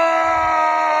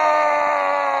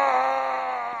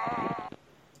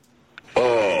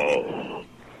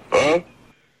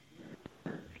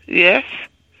 Yes?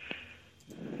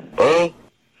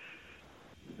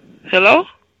 Hello?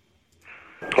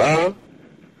 Hello?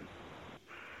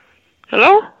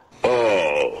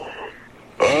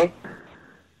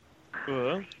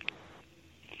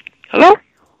 Hello?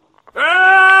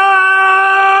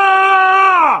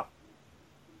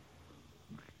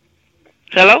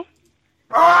 Hello?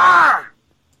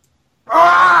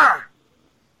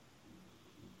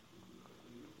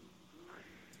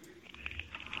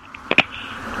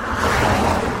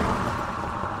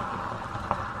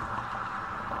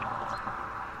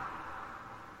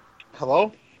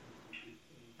 Hello?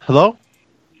 Hello?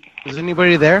 Is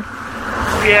anybody there?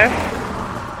 Yes.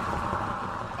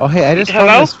 Oh, hey, I just found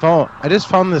this phone. I just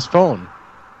found this phone.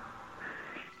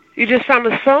 You just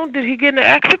found his phone? Did he get in an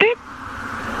accident?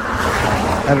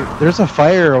 There's a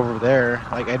fire over there.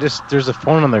 There's a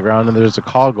phone on the ground and there's a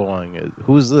call going.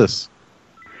 Who's this?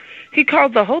 He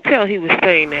called the hotel he was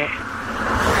staying at.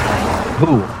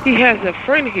 Who? He has a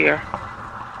friend here.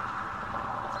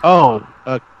 Oh,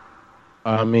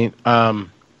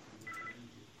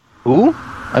 who?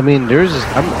 I mean,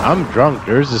 I'm drunk.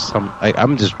 There's just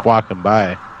I'm just walking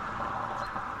by.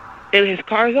 And his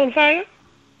car's on fire?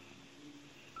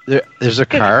 There's a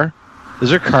car?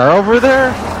 There's a car over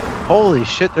there? Holy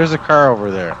shit, there's a car over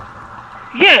there.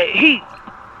 Yeah, he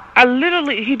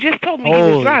just told me he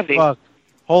was driving.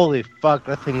 Holy fuck,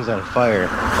 that thing's on fire.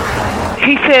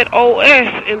 He said OS,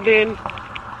 and then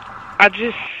I don't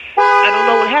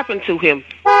know what happened to him.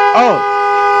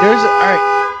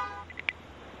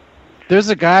 There's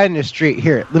a guy in the street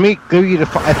here. Let me give you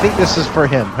I think this is for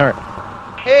him. All right.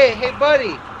 Hey,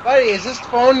 buddy, is this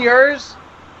phone yours?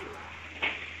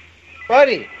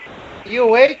 Buddy, you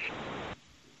awake?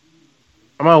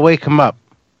 I'm gonna wake him up.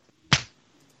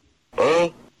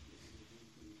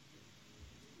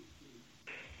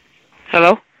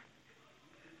 Hello?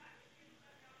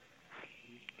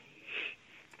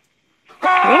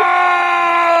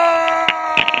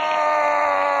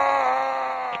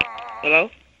 Hello?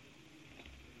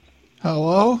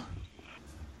 Hello?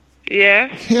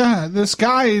 Yes? Yeah, this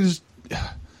guy is...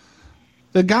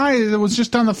 The guy that was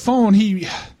just on the phone, he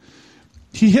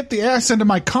hit the ass into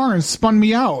my car and spun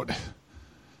me out.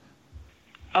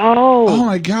 Oh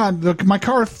my God, my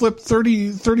car flipped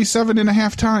 37 and a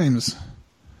half times.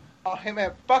 Oh, hey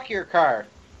man, fuck your car.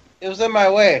 It was in my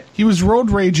way. He was road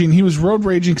raging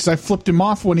because I flipped him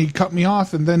off when he cut me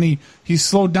off, and then he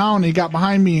slowed down and he got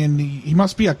behind me, and he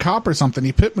must be a cop or something.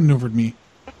 He pit maneuvered me.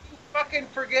 Fucking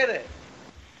forget it.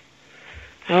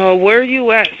 Where are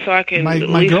you at so I can at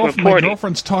least report it? My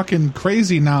girlfriend's talking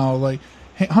crazy now. Like,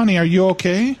 hey, honey, are you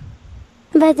okay?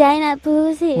 Vagina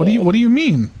pussy. What do you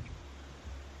mean?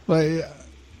 Like,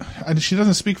 she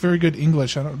doesn't speak very good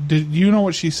English. Do you know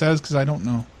what she says? Because I don't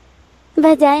know.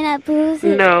 Vagina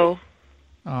pussy. No.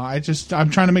 I'm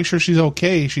trying to make sure she's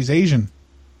okay. She's Asian.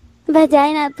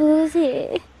 Vagina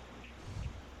pussy.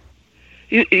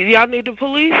 Y'all need the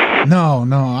police? No.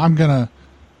 I'm gonna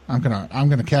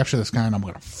capture this guy and I'm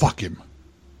gonna fuck him.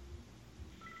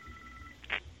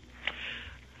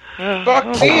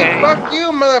 Fuck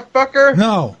you, motherfucker.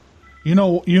 No. You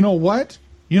know what?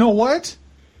 You know what?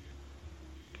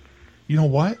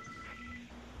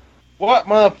 What,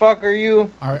 motherfucker,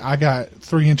 you? All right, I got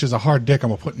 3 inches of hard dick I'm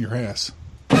gonna put in your ass.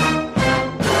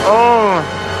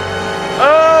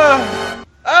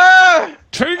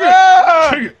 Take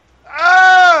it!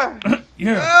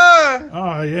 Yeah.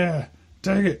 Oh, yeah.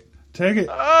 Take it.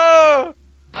 Oh,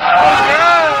 God!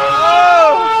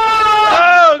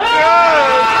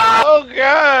 Oh,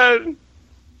 God!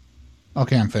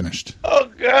 Okay, I'm finished. Oh,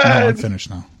 God. No, I'm finished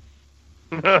now.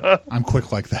 I'm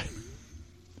quick like that.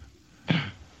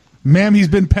 Ma'am, he's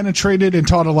been penetrated and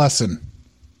taught a lesson.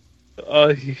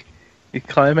 Oh, he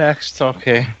climaxed?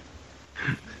 Okay.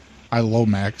 I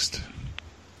low-maxed.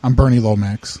 I'm Bernie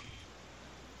Lomax.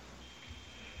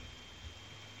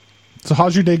 So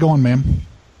how's your day going, ma'am?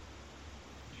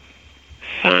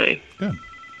 Fine. Good.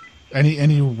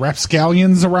 Any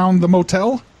rapscallions around the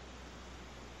motel?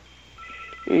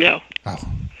 No. Oh.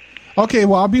 Okay,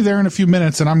 well, I'll be there in a few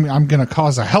minutes, and I'm going to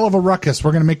cause a hell of a ruckus.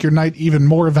 We're going to make your night even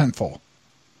more eventful.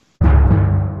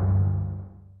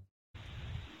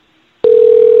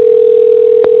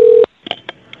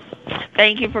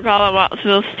 Thank you for calling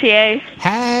Wattsville's TA.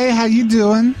 Hey, how you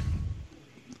doing?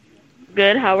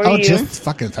 Good, how are you? Oh, just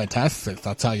fucking fantastic,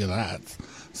 I'll tell you that.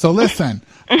 So listen,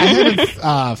 I had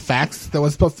a fax that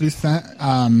was supposed to be sent.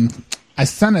 I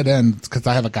sent it in because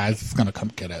I have a guy that's going to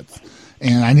come get it.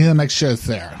 And I need to make sure it's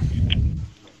there.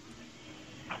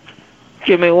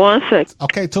 Give me 1 sec.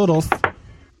 Okay, toodles.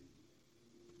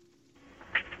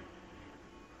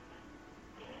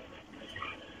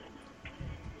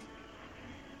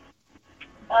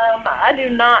 I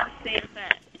do not see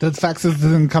that. The faxes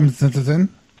didn't come since it's in?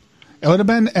 It would have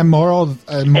been Morals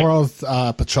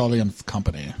Petroleum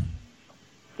Company.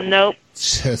 Nope.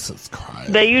 Jesus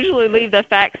Christ. They usually leave the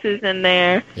faxes in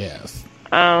there. Yes.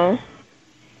 Oh.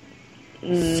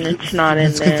 It's not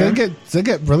in there. They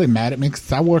get really mad at me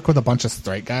because I work with a bunch of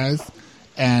straight guys,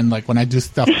 and like when I do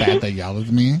stuff bad, they yell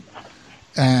at me,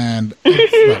 and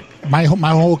it's like my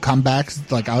whole comeback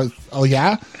is like, oh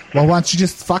yeah, well why don't you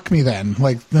just fuck me then?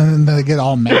 Like then they get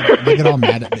all mad. They get all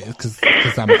mad at me because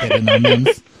I'm hitting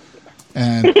onions,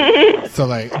 and so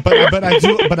like, but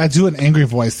I do an angry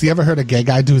voice. You ever heard a gay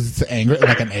guy do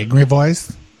an angry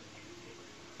voice?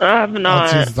 I have not.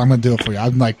 Oh, Jesus, I'm gonna do it for you.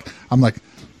 I'm like.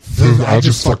 I'll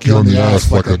just fuck you in the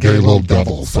ass like a gay little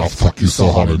devil, so I'll fuck you so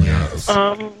hard in the ass.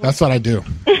 That's what I do.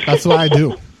 That's what I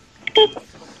do.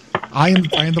 I am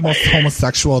the most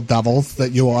homosexual devils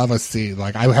that you will ever see.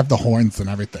 Like, I have the horns and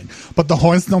everything. But the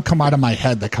horns don't come out of my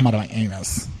head. They come out of my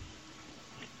anus.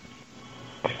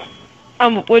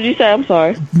 What'd you say? I'm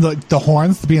sorry. The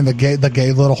horns, being the gay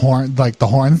little horn, like the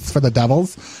horns for the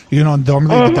devils. You know,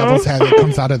 normally the devil's head, it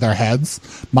comes out of their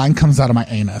heads. Mine comes out of my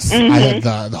anus. I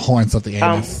have the horns of the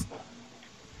anus.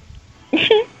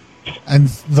 And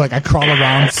like I crawl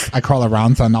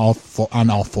around on all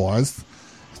fours.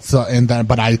 So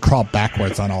but I crawl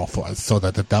backwards on all fours so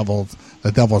that the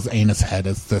devil's anus head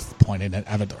is just pointing in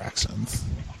other directions.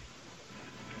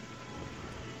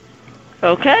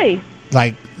 Okay.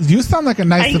 Like, you sound like a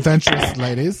nice, adventurous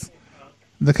ladies.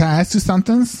 Can I ask you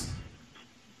something?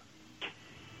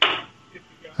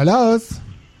 Hello?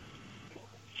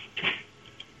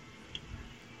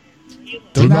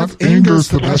 Do not anger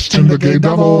Sebastian the Gay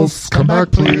Devils. Come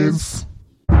back, please.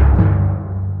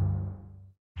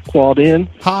 Called in.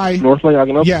 Hi. Northlake, I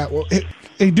can help. Yeah, well,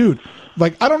 hey, dude.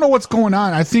 Like, I don't know what's going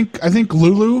on. I think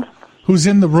Lulu, who's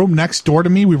in the room next door to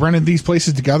me, we rented these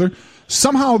places together.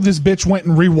 Somehow this bitch went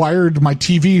and rewired my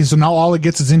TV, so now all it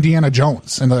gets is Indiana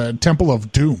Jones and the Temple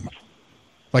of Doom.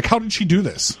 Like, how did she do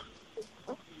this?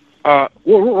 What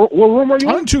room are you in?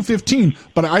 I'm in 215,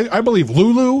 but I believe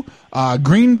Lulu,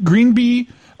 Green Bee,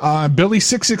 Billy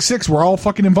 666 were all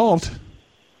fucking involved.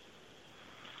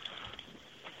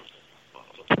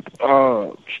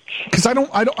 Because I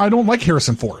don't like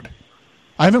Harrison Ford.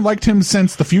 I haven't liked him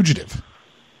since The Fugitive.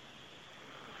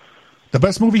 The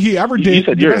best movie he ever did.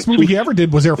 The best movie he ever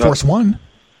did was Air Force One.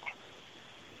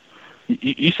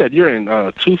 You said you're in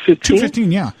 215?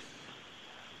 215, yeah.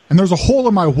 And there's a hole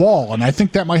in my wall, and I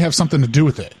think that might have something to do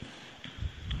with it.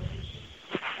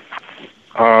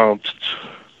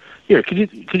 Here, could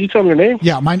you tell me your name?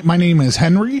 Yeah, my name is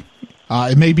Henry.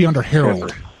 It may be under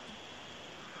Harold.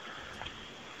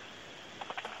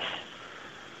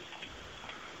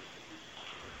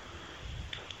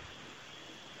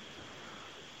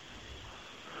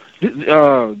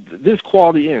 This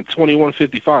Quality Inn,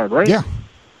 2155, right? Yeah.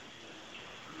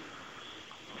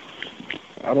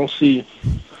 I don't see.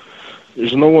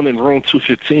 There's no one in room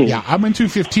 215. Yeah, I'm in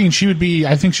 215. She would be.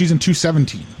 I think she's in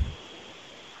 217.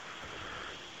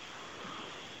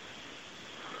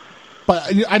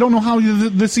 But I don't know how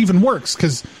this even works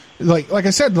because, like I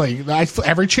said,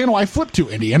 every channel I flip to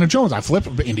Indiana Jones, I flip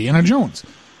Indiana Jones.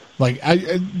 Like I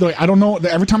don't know.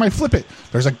 Every time I flip it,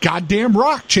 there's a goddamn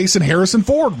rock chasing Harrison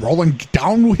Ford, rolling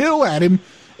downhill at him,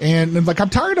 and like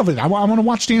I'm tired of it. I want to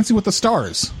watch Dancing with the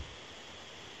Stars.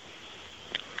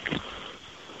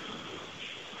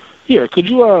 Here, could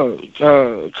you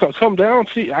come down?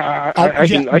 See, I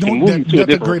can move you to a different.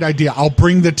 That's a great idea. I'll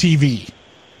bring the TV.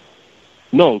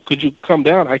 No, could you come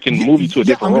down? I can move you to a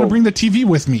different I'm going to room. bring the TV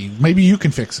with me. Maybe you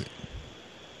can fix it.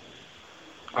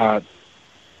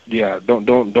 Yeah, don't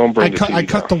bring the TV I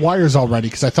cut the wires already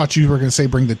because I thought you were going to say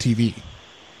bring the TV.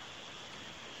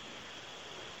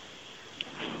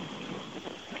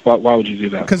 Why would you do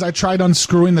that? Because I tried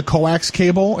unscrewing the coax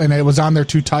cable and it was on there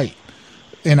too tight.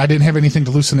 And I didn't have anything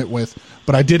to loosen it with.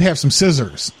 But I did have some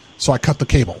scissors, so I cut the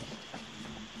cable.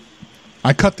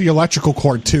 I cut the electrical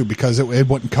cord too because it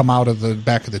wouldn't come out of the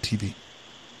back of the TV.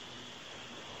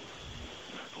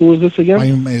 Who is this again? My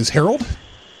name is Harold.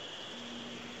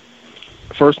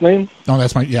 First name? No,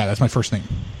 that's my first name.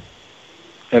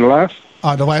 And last?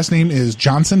 The last name is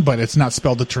Johnson, but it's not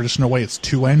spelled the traditional way. It's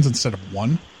 2 N's instead of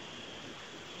 1.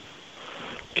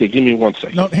 Okay, give me 1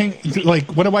 second. No,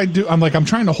 what do I do? I'm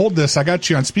trying to hold this. I got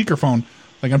you on speakerphone.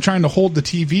 Like, I'm trying to hold the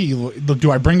TV.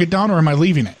 Do I bring it down or am I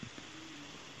leaving it?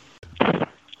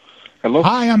 Hello?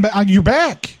 Hi, you're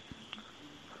back.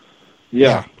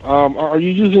 Yeah. Are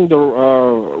you using the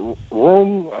room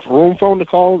phone to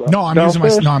call? No,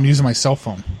 I'm using my cell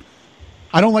phone.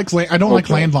 I don't like Okay.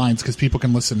 landlines because people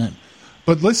can listen in.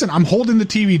 But listen, I'm holding the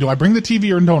TV. Do I bring the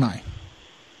TV or don't I?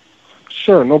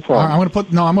 Sure, no problem. I'm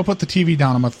gonna put the TV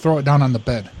down. I'm gonna throw it down on the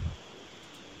bed.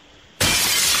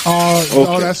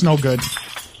 Oh, that's no good.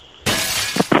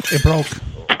 It broke.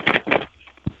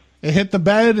 It hit the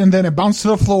bed and then it bounced to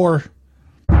the floor.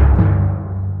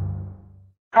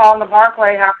 Calling the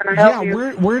Barclay. How can I help you?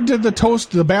 Yeah, where did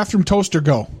the bathroom toaster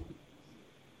go?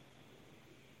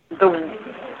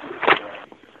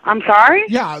 I'm sorry?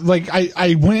 Yeah, like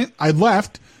I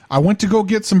left. I went to go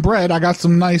get some bread. I got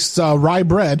some nice rye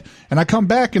bread, and I come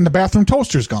back and the bathroom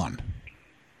toaster's gone.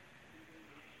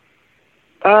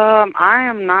 I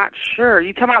am not sure.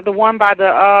 You talking about the one by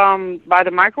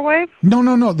the microwave?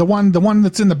 No. The one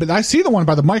that's in the. I see the one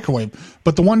by the microwave,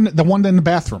 but the one in the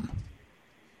bathroom.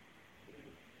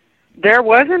 There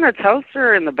wasn't a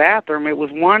toaster in the bathroom. It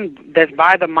was one that's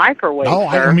by the microwave.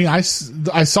 Oh, sir. I mean, I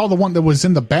saw the one that was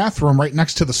in the bathroom right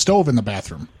next to the stove in the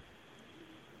bathroom.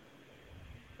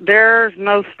 There's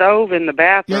no stove in the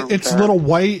bathroom. Yeah, it's sir. little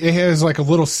white. It has like a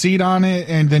little seat on it,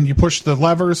 and then you push the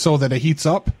lever so that it heats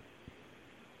up.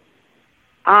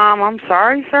 I'm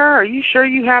sorry, sir. Are you sure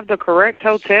you have the correct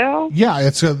hotel? Yeah,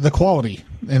 it's the Quality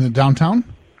in the downtown.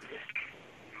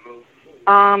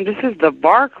 This is the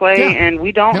Barclay, and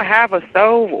we don't have a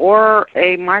stove or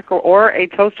a micro or a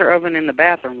toaster oven in the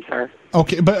bathroom, sir.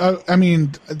 Okay, but I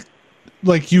mean,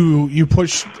 like you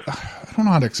push. I don't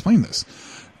know how to explain this.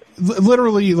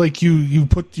 Literally, like you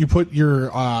put your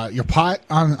pot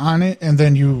on it, and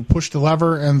then you push the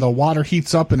lever, and the water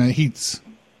heats up, and it heats.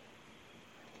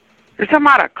 You're talking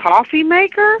about a coffee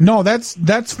maker? No, that's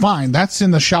fine. That's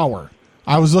in the shower.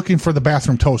 I was looking for the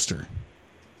bathroom toaster.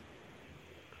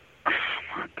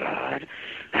 God.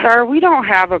 Sir, we don't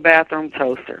have a bathroom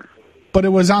toaster. But it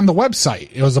was on the website.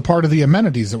 It was a part of the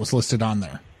amenities that was listed on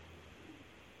there.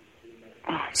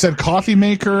 It said coffee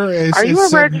maker. Are you a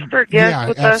registered guest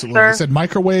with us, sir? It said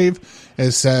microwave.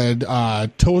 It said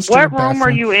toaster. What room bathroom.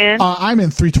 are you in? I'm in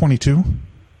 322.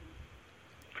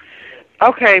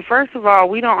 Okay, first of all,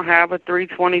 we don't have a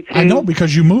 322. I know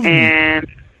because you moved me.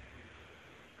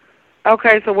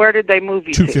 Okay, so where did they move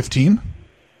you 215.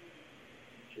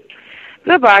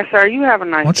 Goodbye, sir. You have a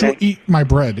nice Why day. don't you eat my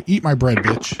bread? Eat my bread,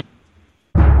 bitch.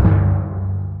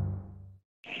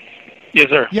 Yes,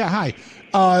 sir. Yeah, hi.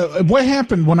 What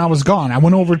happened when I was gone? I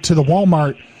went over to the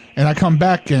Walmart, and I come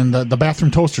back, and the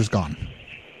bathroom toaster's gone.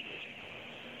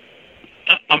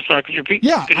 I'm sorry, could you repeat?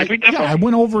 Yeah, I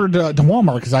went over to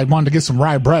Walmart because I wanted to get some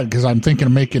rye bread because I'm thinking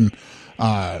of making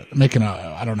I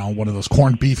don't know, one of those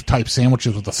corned beef type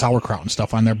sandwiches with the sauerkraut and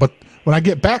stuff on there. But when I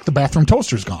get back, the bathroom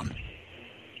toaster's gone.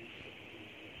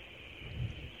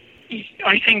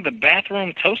 Are you saying the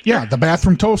bathroom toaster? Yeah, the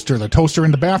bathroom toaster, the toaster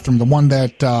in the bathroom, the one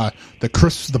that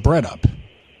crisps the bread up.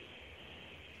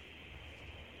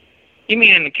 You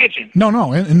mean in the kitchen?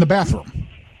 No, in the bathroom.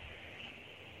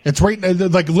 It's right,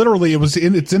 like literally,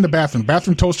 it's in the bathroom.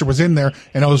 Bathroom toaster was in there,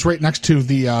 and it was right next to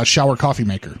the shower coffee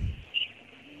maker.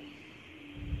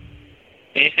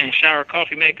 Are you saying shower,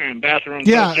 coffee maker, and bathroom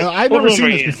Yeah, toaster? I've What never room seen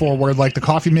are this you in? before, where like the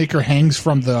coffee maker hangs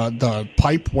from the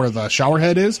pipe where the shower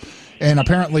head is, and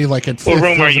apparently like it. What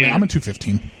room are fills you in. in? I'm in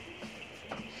 215.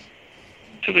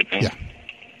 215? Yeah.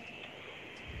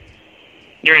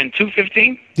 You're in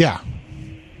 215? Yeah.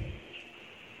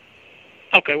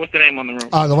 Okay, what's the name on the room?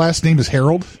 The last name is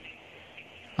Harold.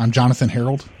 I'm Jonathan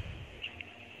Harold.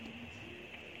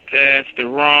 That's the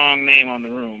wrong name on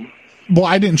the room. Well,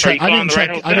 I didn't Are you check. I calling didn't the right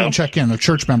check. I hotel? didn't check in. A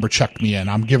church member checked me in.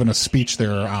 I'm giving a speech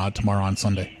there tomorrow on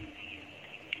Sunday.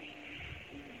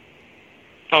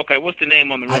 Okay, what's the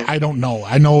name on the room? I don't know.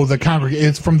 I know the congregation.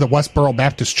 It's from the Westboro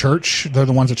Baptist Church. They're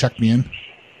the ones that checked me in.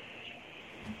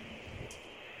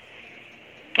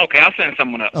 Okay, I'll send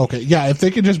someone up. Okay, yeah, if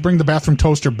they could just bring the bathroom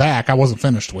toaster back, I wasn't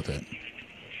finished with it.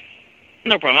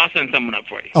 No problem. I'll send someone up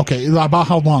for you. Okay, about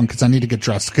how long? Because I need to get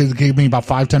dressed. Could it give me about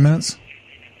 5-10 minutes?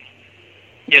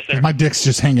 Yes, sir. My dick's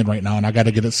just hanging right now, and I got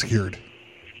to get it secured.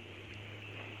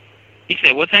 You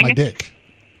said what's hanging? My dick.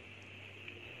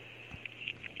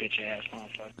 Bitch ass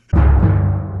motherfucker.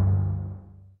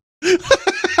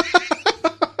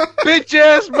 Bitch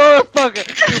ass motherfucker.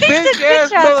 You bitch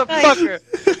ass motherfucker.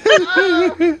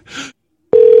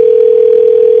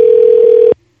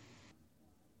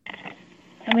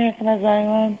 American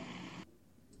Asylum.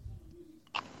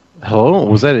 Hello,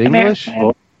 was that English?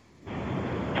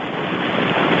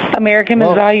 American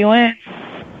Asylum.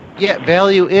 Yeah,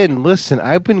 Value Inn. Listen,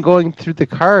 I've been going through the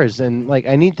cars, and like,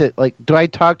 I need to like. Do I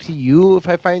talk to you if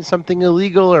I find something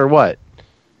illegal or what?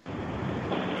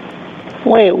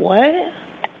 Wait, what?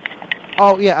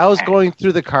 Oh yeah, I was going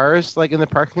through the cars like in the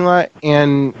parking lot,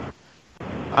 and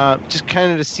just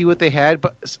kind of to see what they had.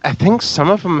 But I think some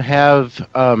of them have.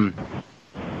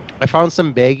 I found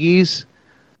some baggies,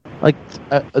 like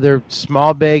they're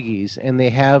small baggies, and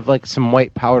they have like some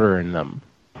white powder in them.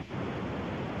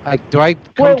 Like, do I?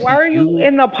 Wait, why are you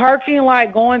in the parking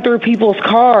lot going through people's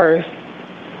cars?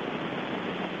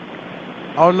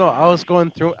 Oh no, I was going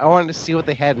through. I wanted to see what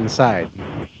they had inside.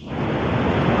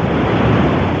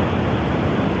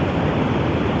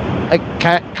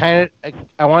 I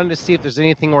wanted to see if there's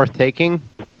anything worth taking.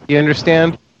 Do you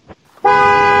understand?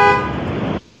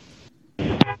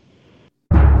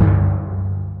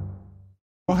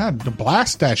 Go ahead,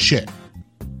 blast that shit.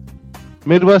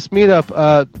 Midwest Meetup,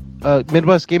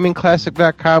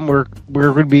 MidwestGamingClassic.com. We're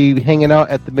going to be hanging out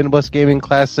at the Midwest Gaming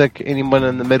Classic. Anyone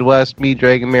in the Midwest, me,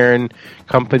 Dragon Marin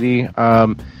Company,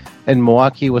 in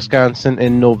Milwaukee, Wisconsin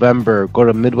in November. Go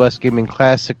to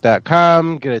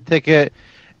MidwestGamingClassic.com, get a ticket.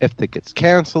 If it gets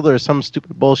canceled or some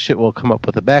stupid bullshit, we'll come up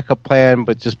with a backup plan,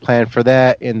 but just plan for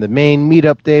that. And the main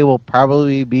meetup day will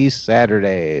probably be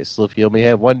Saturday. So if you only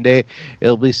have one day,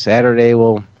 it'll be Saturday.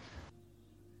 We'll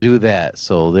do that.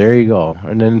 So there you go.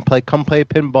 And then come play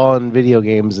pinball and video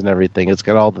games and everything. It's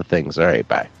got all the things. All right,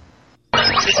 bye.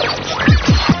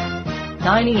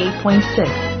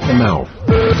 98.6 The Mouth.